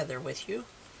got together with you.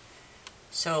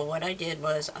 So what I did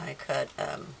was I cut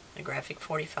a graphic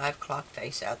 45 clock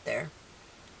face out there,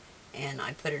 and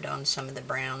I put it on some of the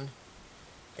brown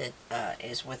that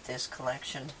is with this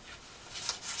collection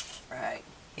right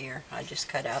here. I just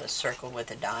cut out a circle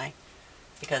with a die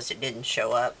because it didn't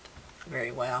show up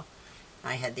very well.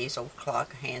 I had these old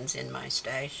clock hands in my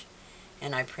stash,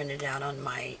 and I printed out on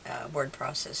my word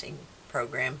processing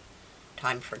program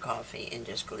Time for Coffee and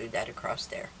just glued that across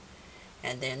there.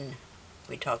 And then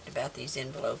we talked about these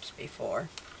envelopes before,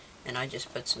 and I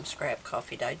just put some scrap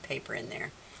coffee dyed paper in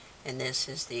there. And this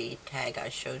is the tag I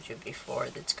showed you before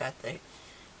that's got the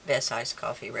best iced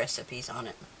coffee recipes on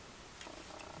it.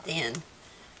 Then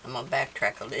I'm going to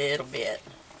backtrack a little bit.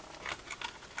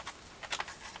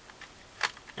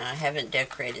 Now I haven't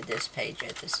decorated this page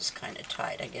yet. This is kind of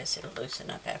tight. I guess it'll loosen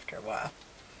up after a while.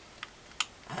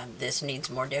 This needs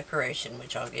more decoration,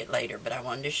 which I'll get later, but I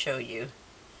wanted to show you.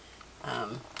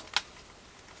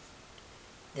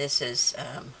 This is,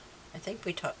 I think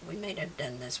we may have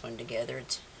done this one together.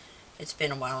 It's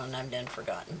been a while and I've done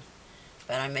forgotten.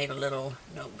 But I made a little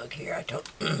notebook here. I told,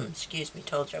 excuse me,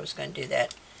 told you I was going to do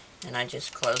that, and I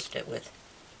just closed it with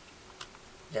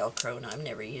Velcro, and I've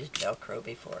never used Velcro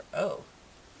before. Oh,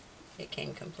 it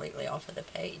came completely off of the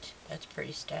page. That's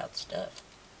pretty stout stuff.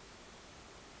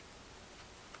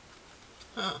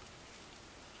 Huh.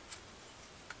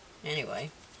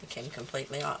 Anyway, it came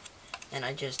completely off. And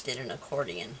I just did an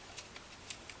accordion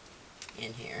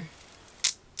in here.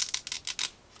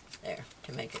 There,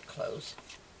 to make it close.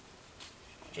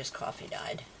 Just coffee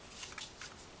dyed.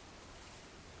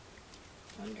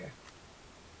 Wonder.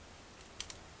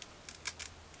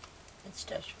 That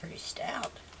stuff's pretty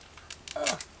stout.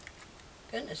 Oh,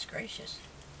 goodness gracious.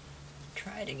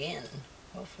 Try it again, and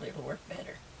hopefully it'll work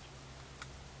better.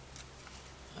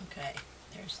 Okay,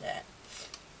 there's that.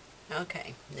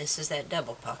 Okay, this is that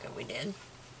double pocket we did.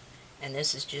 And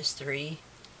this is just three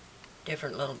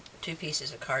different little, two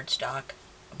pieces of cardstock,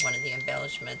 one of the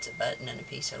embellishments, a button, and a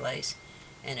piece of lace.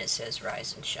 And it says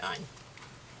Rise and Shine.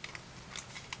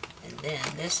 And then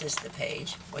this is the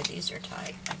page. Boy, these are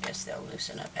tight. I guess they'll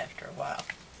loosen up after a while.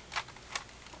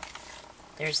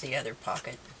 There's the other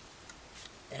pocket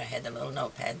that I had the little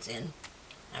notepads in.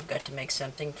 I've got to make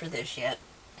something for this yet.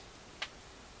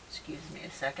 Excuse me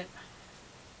a second.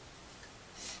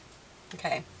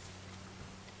 Okay.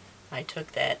 I took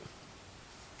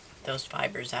those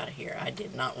fibers out of here. I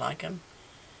did not like them.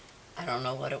 I don't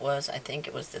know what it was. I think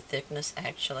it was the thickness,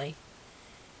 actually.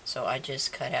 So I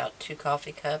just cut out 2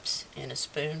 coffee cups and a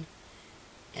spoon,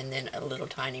 and then a little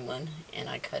tiny one, and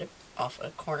I cut off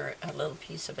a corner, a little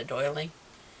piece of a doily,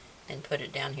 and put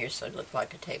it down here so it looked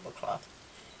like a tablecloth.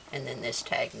 And then this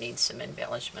tag needs some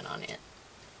embellishment on it.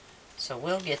 So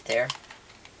we'll get there,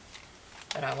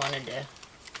 but I wanted to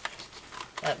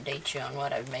update you on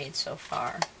what I've made so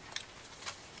far.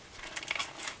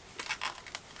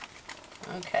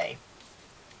 Okay,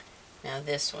 now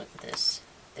this one, this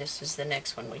is the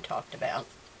next one we talked about,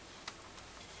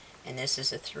 and this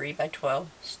is a 3x12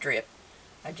 strip.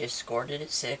 I just scored it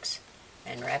at 6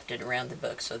 and wrapped it around the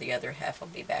book, so the other half will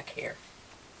be back here.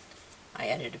 I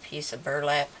added a piece of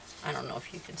burlap. I don't know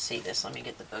if you can see this. Let me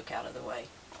get the book out of the way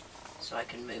so I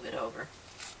can move it over.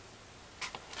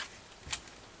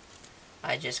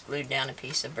 I just glued down a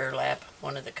piece of burlap,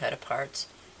 one of the cut-aparts,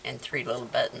 and 3 little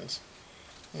buttons.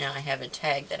 Now I have a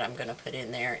tag that I'm going to put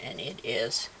in there, and it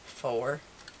is 4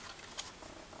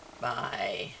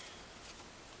 by,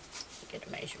 get a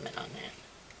measurement on that,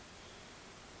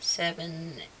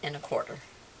 7 1/4.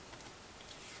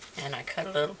 And I cut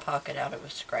a little pocket out of a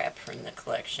scrap from the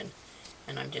collection,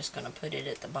 and I'm just going to put it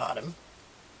at the bottom.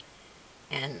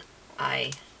 And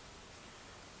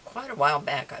quite a while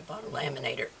back, I bought a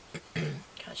laminator.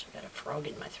 Gosh, I got a frog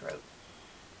in my throat.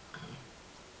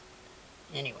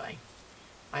 Anyway,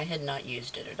 I had not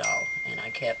used it at all, and I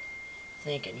kept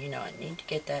thinking, you know, I need to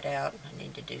get that out. I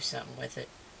need to do something with it.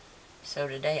 So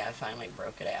today I finally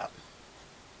broke it out.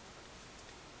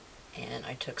 and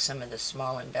I took some of the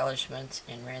small embellishments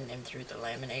and ran them through the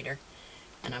laminator,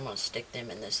 and I'm going to stick them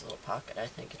in this little pocket. I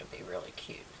think it'll be really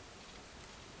cute.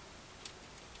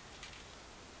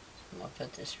 So I'm going to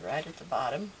put this right at the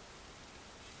bottom.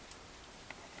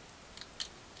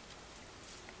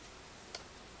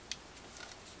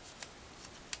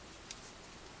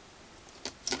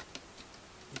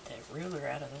 Get that ruler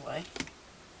out of the way.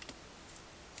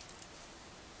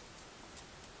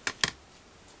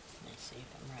 Let me see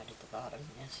if I'm right at the bottom.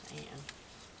 Yes, I am.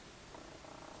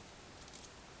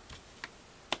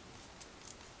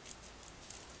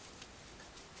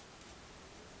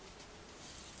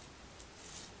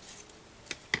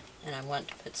 And I want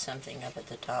to put something up at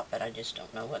the top, but I just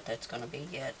don't know what that's going to be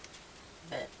yet.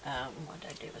 But what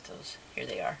did I do with those? Here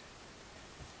they are.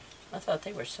 I thought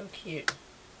they were so cute.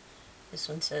 This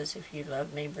one says, "If you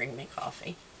love me, bring me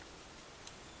coffee."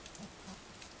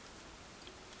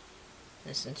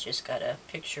 This one's just got a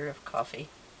picture of coffee.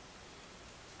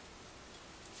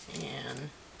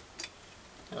 And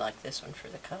I like this one for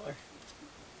the color.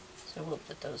 So we'll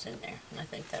put those in there. And I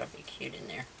think that'll be cute in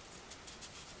there.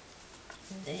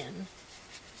 And then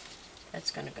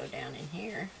that's going to go down in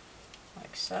here,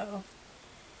 like so.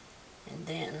 And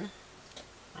then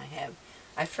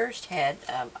I first had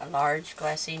a large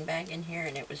glassine bag in here,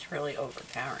 and it was really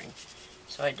overpowering.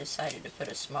 So I decided to put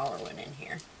a smaller one in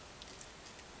here.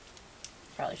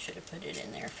 Probably should have put it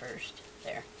in there first.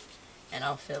 There. And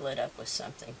I'll fill it up with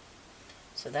something.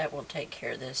 So that will take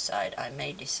care of this side. I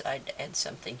may decide to add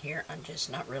something here. I'm just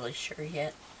not really sure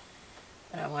yet.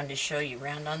 But I wanted to show you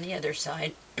around on the other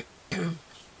side.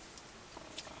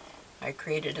 I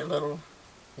created a little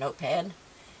notepad,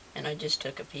 and I just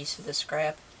took a piece of the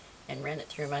scrap and ran it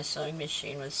through my sewing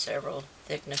machine with several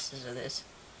thicknesses of this.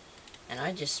 And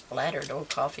I just splattered old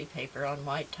coffee paper on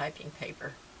white typing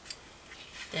paper.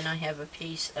 Then I have a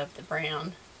piece of the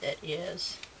brown that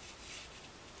is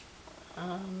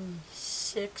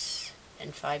 6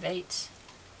 5/8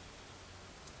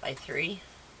 by 3.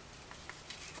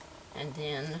 And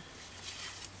then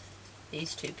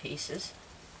these two pieces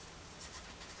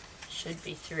should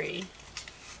be 3.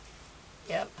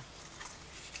 Yep.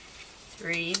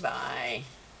 3 by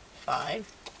 5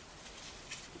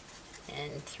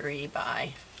 and 3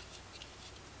 by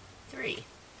 3.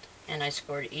 And I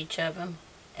scored each of them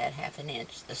at 1/2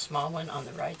 inch. The small one on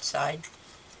the right side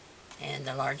and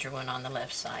the larger one on the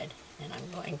left side. And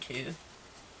I'm going to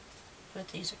put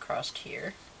these across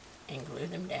here and glue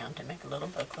them down to make a little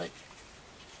booklet.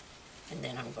 And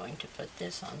then I'm going to put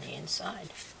this on the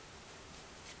inside,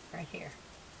 right here.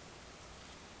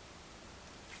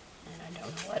 And I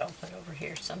don't know what I'll put over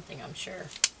here, something I'm sure.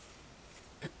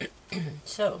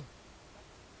 So,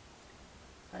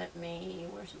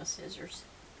 where's my scissors?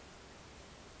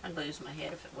 I'd lose my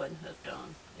head if it wasn't hooked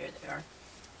on. There they are.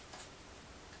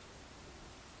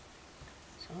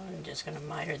 So I'm just going to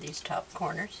miter these top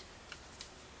corners.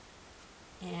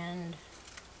 And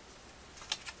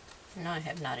no, I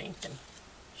have not inked them.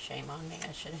 Shame on me,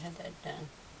 I should have had that done.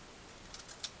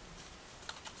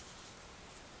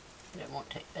 But it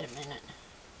won't take but a minute.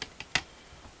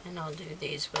 And I'll do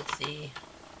these with the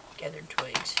gathered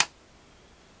twigs.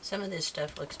 Some of this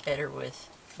stuff looks better with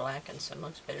black and some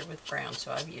looks better with brown,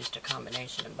 so I've used a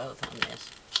combination of both on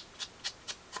this.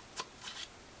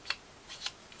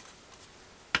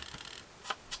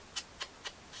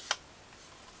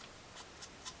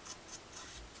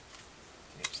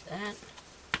 That.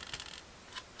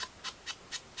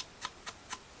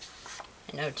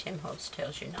 I know Tim Holtz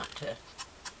tells you not to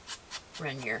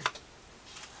run your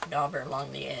dauber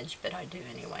along the edge, but I do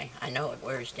anyway. I know it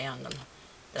wears down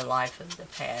the life of the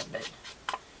pad, but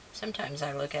sometimes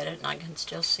I look at it and I can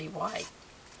still see white.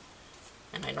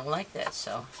 And I don't like that,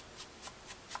 so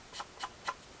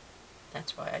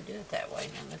that's why I do it that way.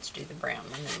 Now let's do the brown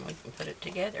one, and then we can put it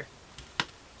together.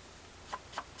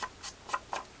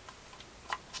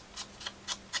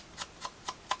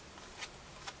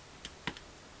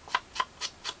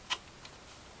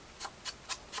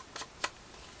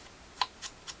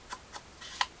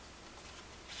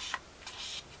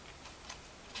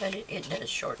 But it does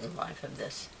shorten the life of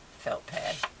this felt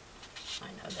pad. I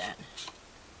know that.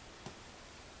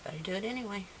 But I do it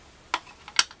anyway.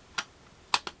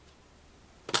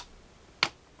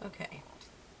 Okay.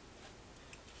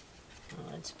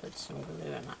 Now let's put some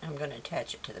glue, and I'm going to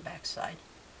attach it to the back side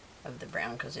of the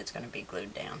brown because it's going to be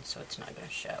glued down, so it's not going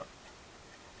to show.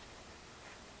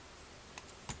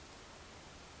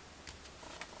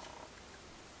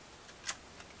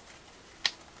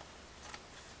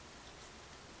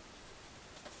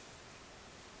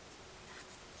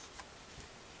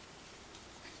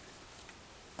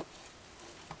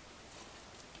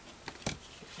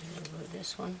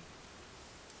 this one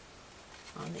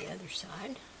on the other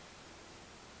side.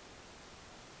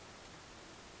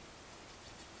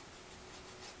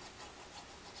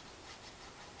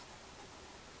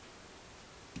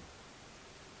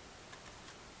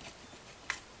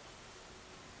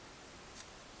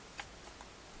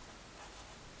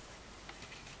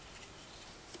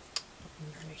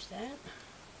 Finish that.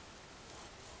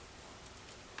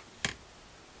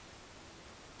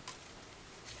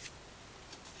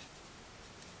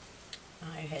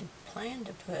 I had planned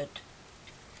to put,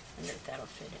 I wonder if that'll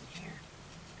fit in here.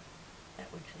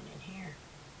 That would fit in here.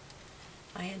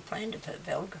 I had planned to put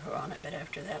Velcro on it, but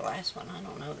after that last one, I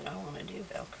don't know that I want to do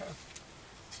Velcro.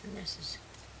 And this is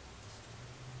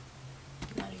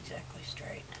not exactly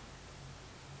straight.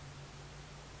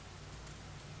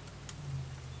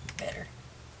 Better.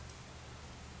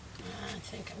 I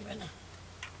think I'm gonna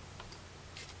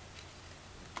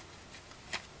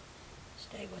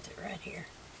stay with it right here.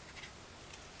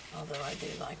 Although I do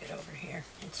like it over here.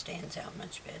 It stands out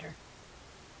much better.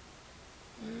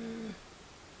 I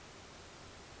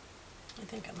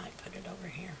think I might put it over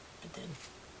here, but then,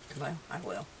 well, I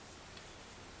will.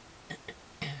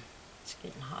 It's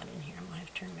getting hot in here. I'm going to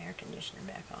have to turn my air conditioner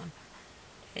back on.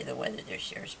 Hey, the weather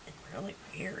this year has been really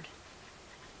weird.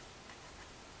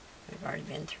 We've already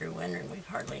been through winter and we've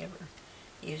hardly ever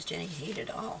used any heat at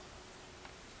all.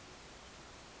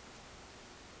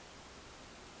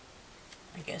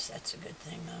 I guess that's a good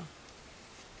thing though.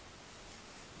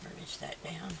 Burnish that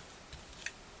down.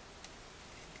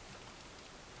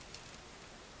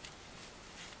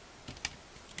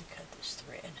 And cut this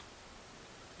thread.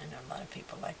 I know a lot of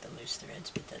people like the loose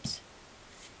threads, but that's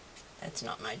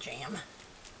not my jam.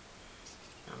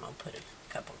 I'm going to put a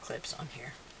couple clips on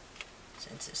here.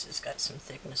 Since this has got some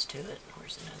thickness to it.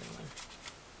 Where's another one?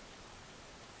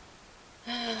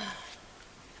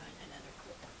 Find another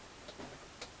clip.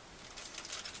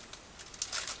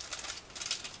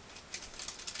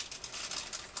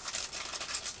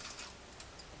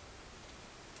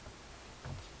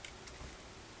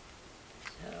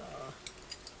 So,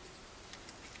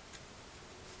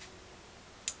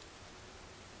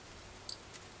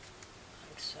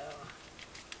 like so.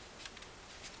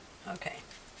 Okay.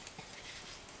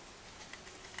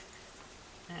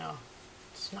 Now,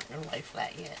 it's not going to lay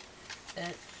flat yet.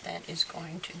 That is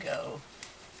going to go,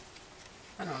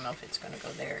 I don't know if it's going to go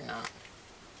there or not.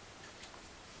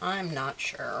 I'm not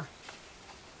sure.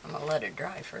 I'm going to let it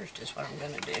dry first is what I'm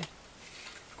going to do.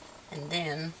 And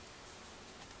then,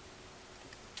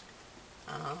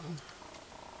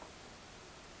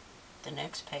 the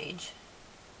next page,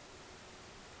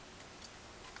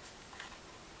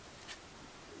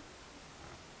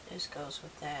 this goes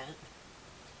with that.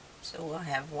 So we'll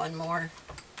have one more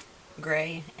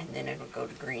gray and then it'll go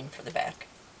to green for the back.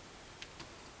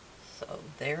 So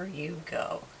there you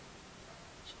go.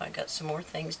 So I got some more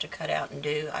things to cut out and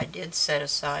do. I did set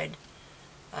aside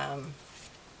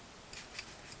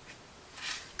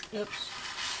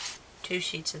oops, 2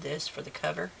 sheets of this for the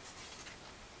cover.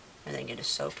 I think it is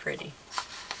so pretty.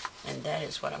 And that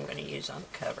is what I'm going to use on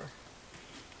the cover.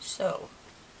 So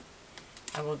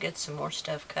I will get some more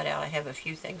stuff cut out. I have a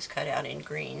few things cut out in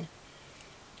green,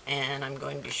 and I'm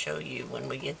going to show you when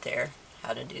we get there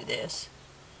how to do this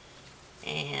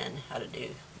and how to do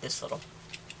this little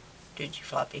doogie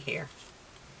floppy here.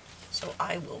 So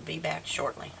I will be back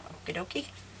shortly. Okie dokie.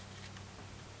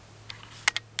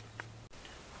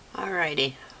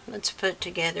 Alrighty, let's put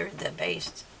together the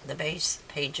base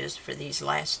pages for these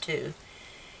last 2,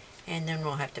 and then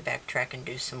we'll have to backtrack and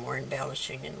do some more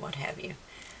embellishing and what have you.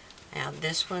 Now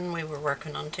this one we were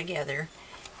working on together,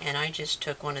 and I just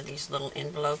took one of these little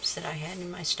envelopes that I had in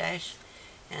my stash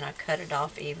and I cut it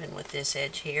off even with this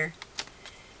edge here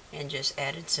and just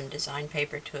added some design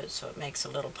paper to it so it makes a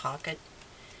little pocket,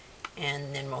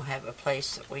 and then we'll have a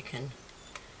place that we can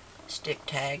stick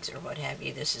tags or what have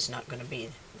you. This is not going to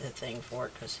be the thing for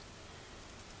it because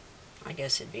I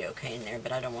guess it'd be okay in there,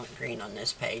 but I don't want green on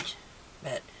this page,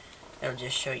 but it'll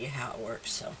just show you how it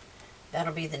works. So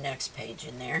that'll be the next page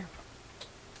in there.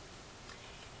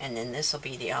 And then this will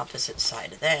be the opposite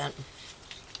side of that.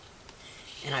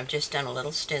 And I've just done a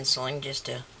little stenciling just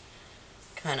to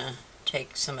kind of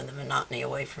take some of the monotony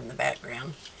away from the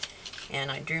background.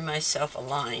 And I drew myself a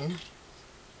line.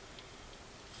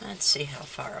 Let's see how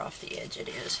far off the edge it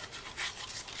is.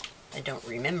 I don't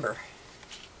remember.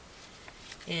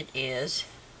 It is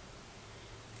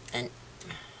an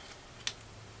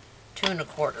 2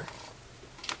 1/4.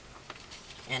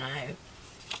 And I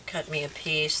cut me a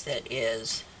piece that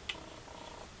is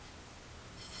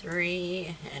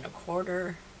 3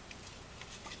 1/4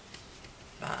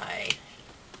 by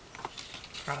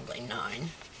probably 9.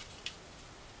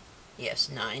 Yes,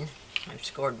 9. I've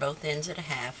scored both ends at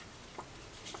 1/2.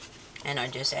 And I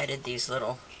just added these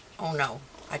little, oh no,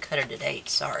 I cut it at 8,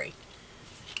 sorry.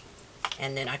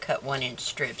 And then I cut 1-inch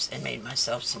strips and made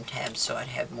myself some tabs so I'd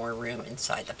have more room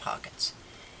inside the pockets.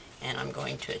 And I'm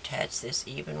going to attach this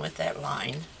even with that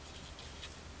line.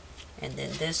 And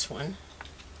then this one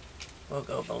will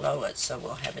go below it, so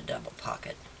we'll have a double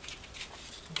pocket.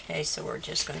 Okay, so we're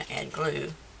just going to add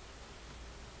glue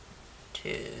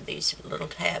to these little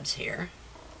tabs here.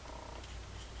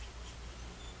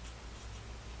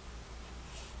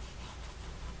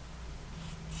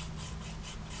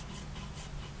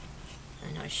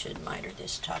 And I should miter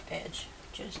this top edge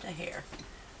just a hair,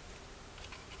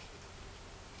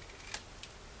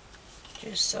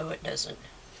 just so it doesn't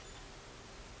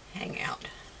hang out.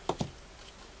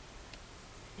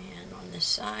 And on this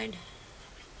side,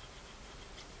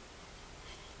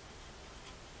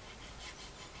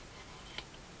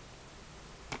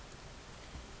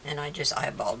 and I just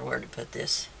eyeballed where to put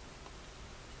this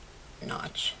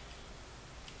notch.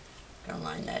 Gonna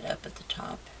line that up at the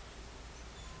top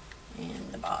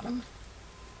and the bottom,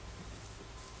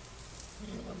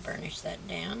 and we'll burnish that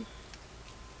down.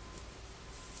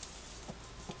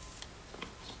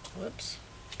 Whoops,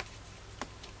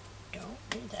 don't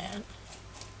do that.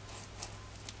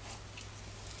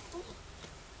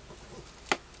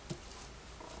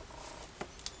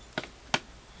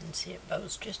 And see, it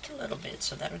bows just a little bit,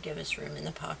 so that'll give us room in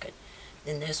the pocket.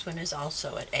 Then this one is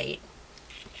also at 8,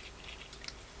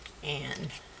 and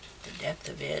the depth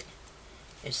of it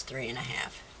is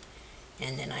 3.5.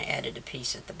 And then I added a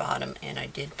piece at the bottom, and I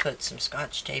did put some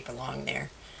Scotch tape along there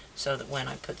so that when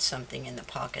I put something in the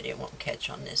pocket it won't catch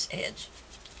on this edge.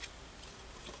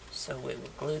 So we will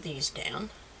glue these down.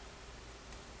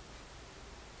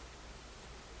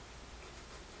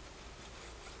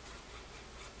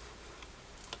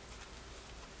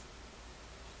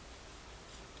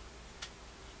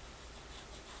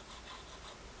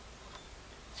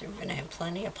 So we're going to have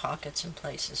plenty of pockets and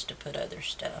places to put other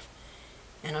stuff.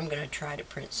 And I'm going to try to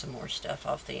print some more stuff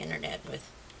off the internet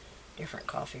with different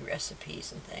coffee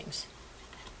recipes and things.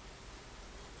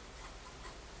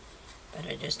 But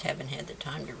I just haven't had the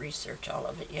time to research all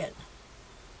of it yet.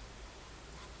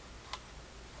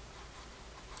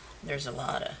 There's a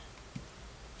lot of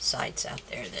sites out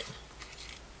there that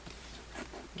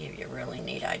give you really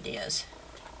neat ideas.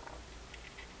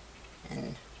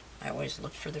 And I always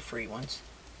look for the free ones.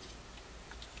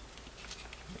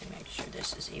 Let me make sure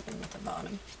this is even with the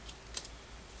bottom.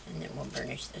 And then we'll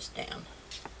burnish this down.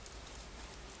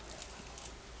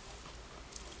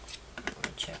 I'm going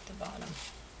to check the bottom.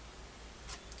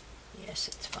 Yes,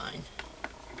 it's fine.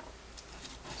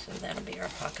 So that'll be our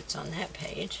pockets on that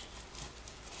page.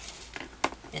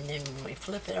 And then when we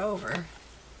flip it over,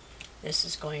 this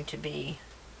is going to be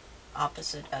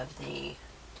opposite of the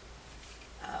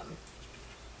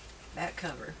back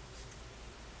cover.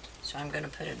 So I'm going to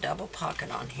put a double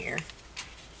pocket on here,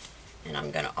 and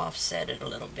I'm going to offset it a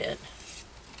little bit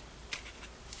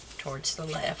towards the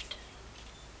left.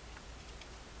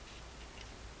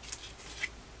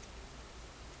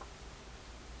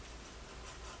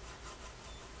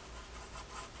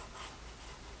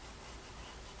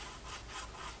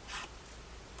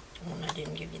 And I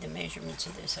didn't give you the measurements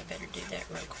of this. I better do that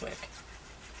real quick.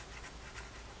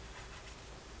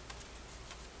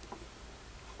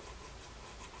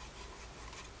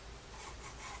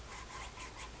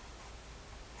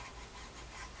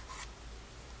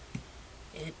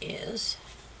 It is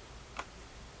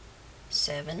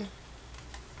 7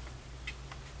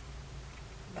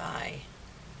 by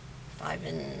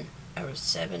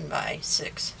 7 by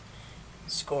 6,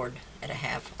 scored at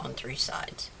 1/2 on 3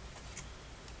 sides.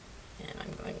 And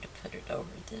I'm going to put it over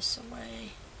this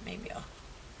way. Maybe I'll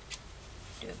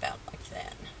do about like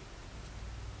that.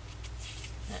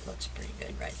 That looks pretty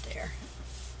good right there.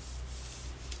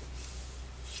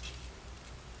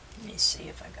 Let me see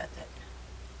if I got that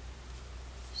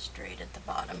straight at the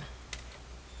bottom.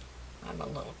 I'm a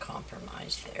little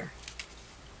compromised there.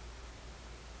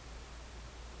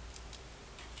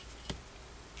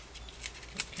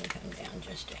 It can come down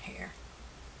just a hair.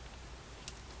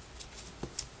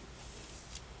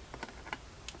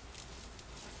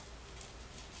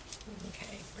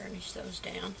 Okay, burnish those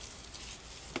down.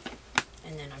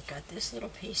 And then I've got this little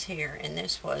piece here, and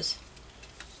this was,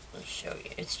 I'll show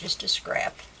you, it's just a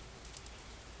scrap.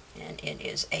 And it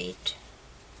is 8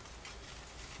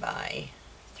 by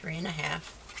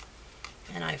 3.5,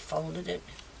 and I folded it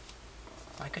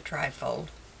like a trifold,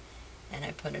 and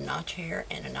I put a notch here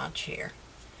and a notch here.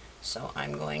 So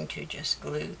I'm going to just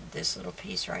glue this little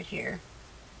piece right here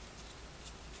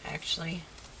actually,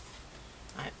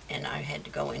 and I had to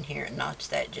go in here and notch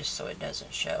that just so it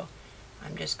doesn't show.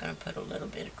 I'm just going to put a little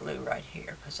bit of glue right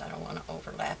here because I don't want to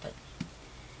overlap it.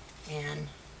 And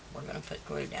we're going to put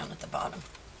glue down at the bottom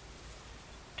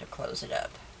to close it up.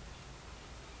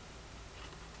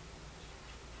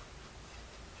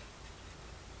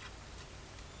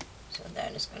 So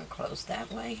that is going to close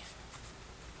that way.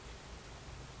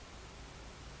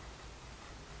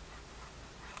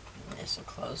 And this will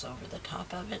close over the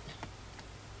top of it.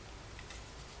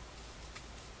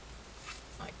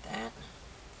 Like that.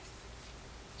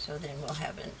 So then we'll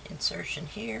have an insertion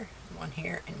here,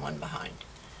 and one behind.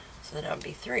 So that'll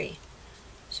be 3.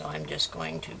 So I'm just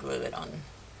going to glue it on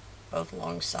both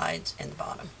long sides and the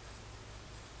bottom.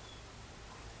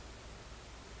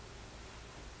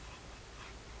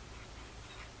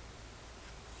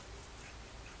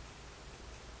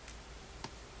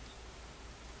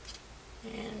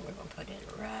 And we're going to put it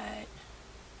right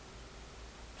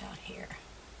about here.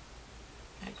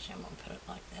 Actually, I'm going to put it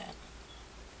like that.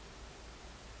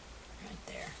 Right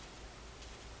there.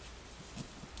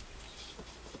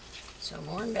 So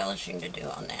more embellishing to do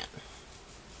on that.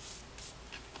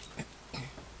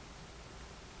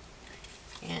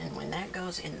 And when that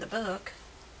goes in the book,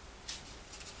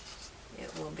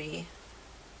 it will be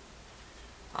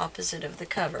opposite of the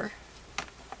cover.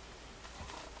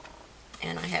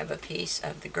 And I have a piece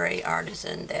of the gray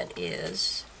Artisan that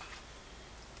is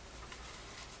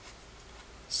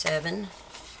 7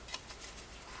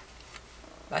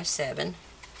 by 7,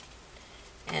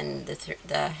 and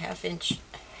the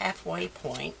halfway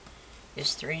point is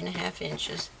 3.5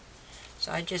 inches.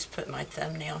 So I just put my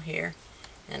thumbnail here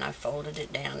and I folded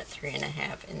it down at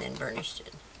 3.5 and then burnished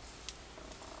it.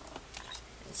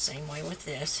 And same way with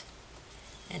this,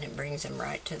 and it brings them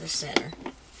right to the center.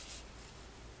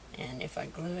 And if I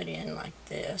glue it in like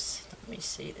this, let me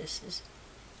see, this is,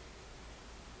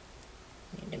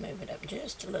 I need to move it up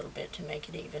just a little bit to make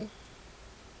it even.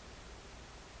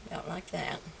 About like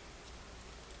that.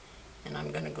 And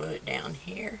I'm going to glue it down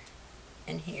here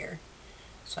and here.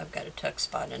 So I've got a tuck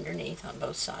spot underneath on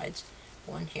both sides,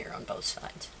 one here on both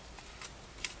sides.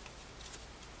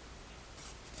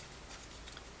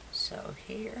 So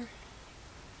here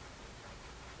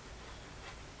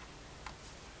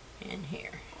and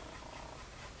here.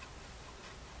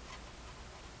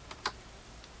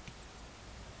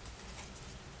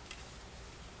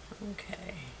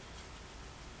 Okay,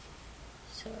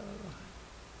 so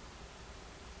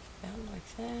about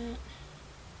like that.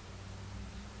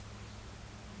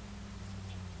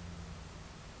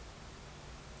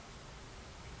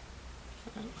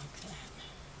 About like that.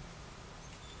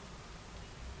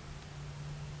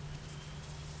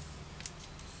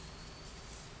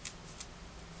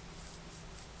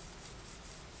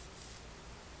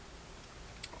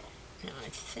 Now I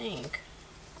think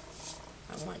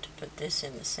I want to put this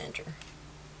in the center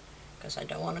because I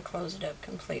don't want to close it up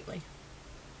completely,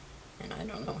 and I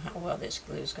don't know how well this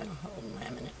glue is going to hold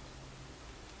laminate.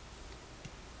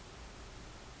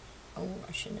 Oh,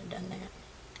 I shouldn't have done that.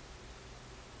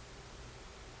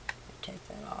 Take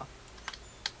that off.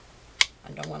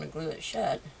 I don't want to glue it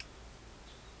shut,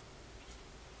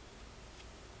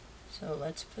 so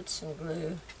let's put some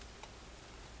glue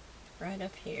right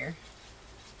up here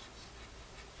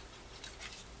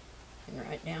and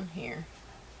right down here.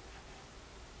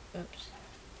 Oops.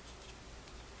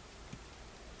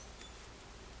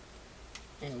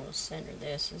 And we'll center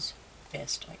this as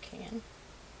best I can,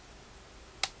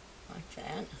 like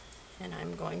that. And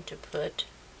I'm going to put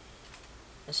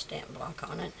a stamp block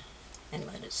on it and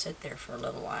let it sit there for a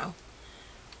little while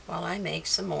I make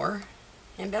some more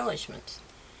embellishments.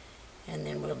 And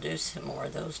then we'll do some more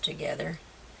of those together.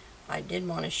 I did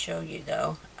want to show you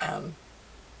though,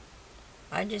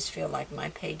 I just feel like my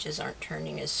pages aren't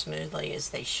turning as smoothly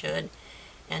as they should,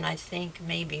 and I think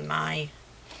maybe my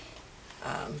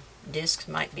discs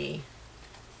might be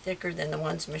thicker than the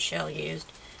ones Michelle used.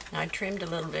 And I trimmed a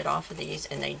little bit off of these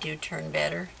and they do turn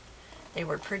better. They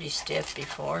were pretty stiff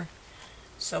before.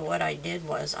 So what I did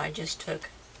was I just took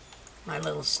my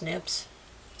little snips.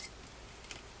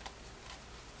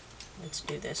 Let's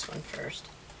do this one first.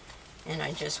 And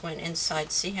I just went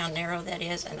inside. See how narrow that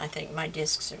is? And I think my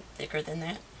discs are thicker than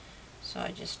that. So I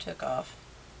just took off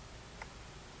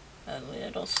a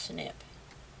little snip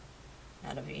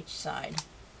out of each side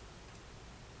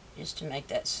just to make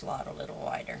that slot a little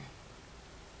wider.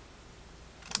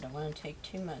 I don't want to take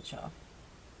too much off.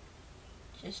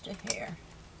 Just a hair.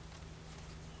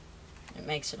 It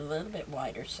makes it a little bit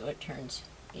wider so it turns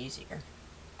easier.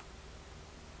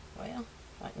 Well,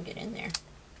 if I can get in there.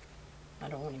 I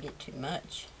don't want to get too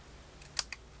much.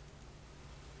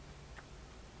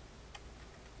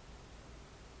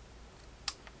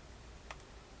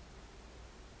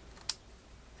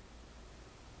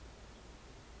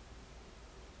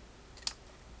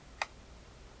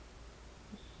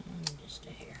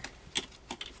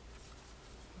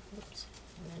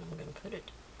 and put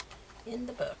it in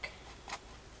the book.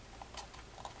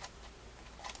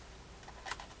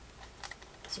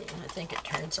 See, I think it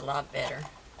turns a lot better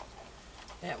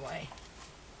that way.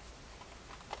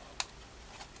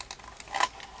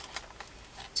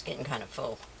 It's getting kind of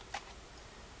full.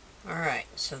 Alright,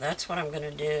 so that's what I'm going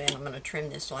to do, and I'm going to trim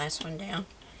this last one down,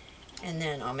 and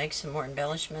then I'll make some more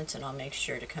embellishments, and I'll make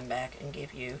sure to come back and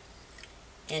give you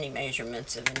any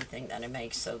measurements of anything that I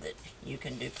make so that you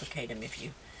can duplicate them if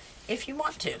you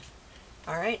want to.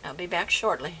 Alright, I'll be back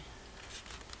shortly.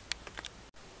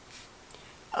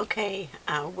 Okay,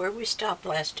 where we stopped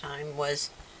last time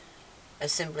was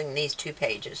assembling these 2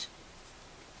 pages.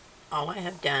 All I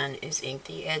have done is ink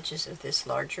the edges of this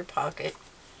larger pocket.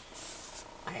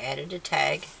 I added a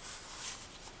tag,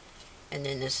 and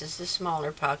then this is the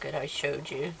smaller pocket I showed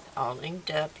you, all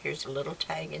inked up. Here's a little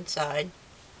tag inside.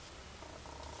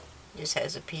 This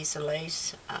has a piece of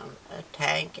lace, a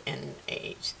tag, and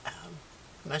a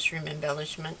mushroom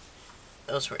embellishment.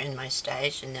 Those were in my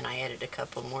stash, and then I added a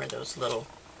couple more of those little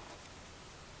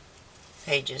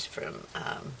pages from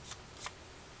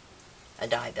a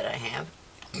die that I have.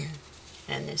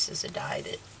 And this is a die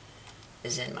that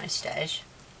is in my stash.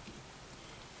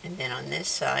 And then on this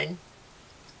side,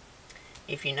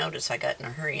 if you notice, I got in a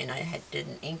hurry and I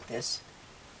didn't ink this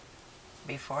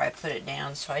before I put it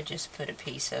down, so I just put a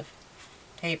piece of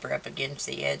paper up against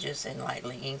the edges and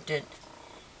lightly inked it.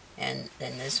 And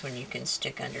then this one you can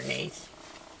stick underneath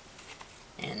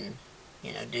and,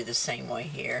 you know, do the same way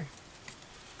here.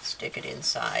 Stick it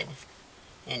inside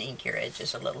and ink your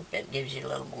edges a little bit. Gives you a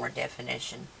little more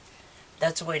definition.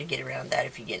 That's a way to get around that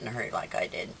if you get in a hurry like I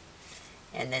did.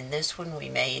 And then this one we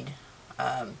made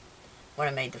when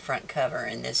I made the front cover,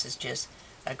 and this is just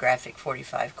a graphic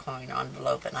 45 coin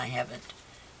envelope, and I haven't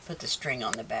put the string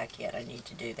on the back yet. I need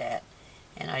to do that.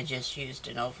 And I just used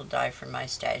an oval die from my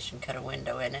stash and cut a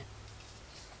window in it.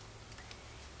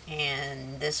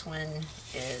 And this one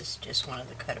is just one of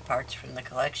the cut aparts from the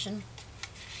collection.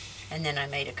 And then I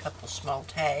made a couple small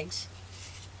tags,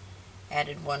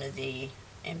 added one of the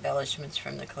embellishments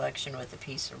from the collection with a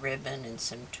piece of ribbon and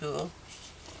some tulle.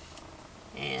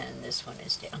 And this one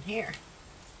is down here.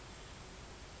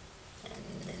 And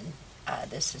then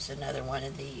this is another one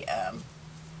of the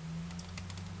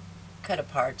cut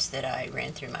aparts that I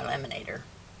ran through my laminator.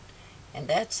 And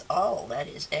that's all. That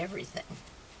is everything.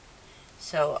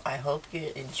 So I hope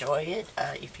you enjoy it.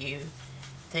 If you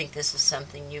think this is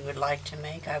something you would like to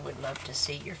make, I would love to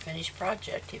see your finished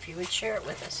project if you would share it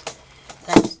with us.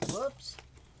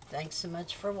 Thanks so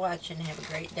much for watching. Have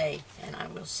a great day, and I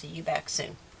will see you back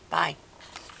soon. Bye.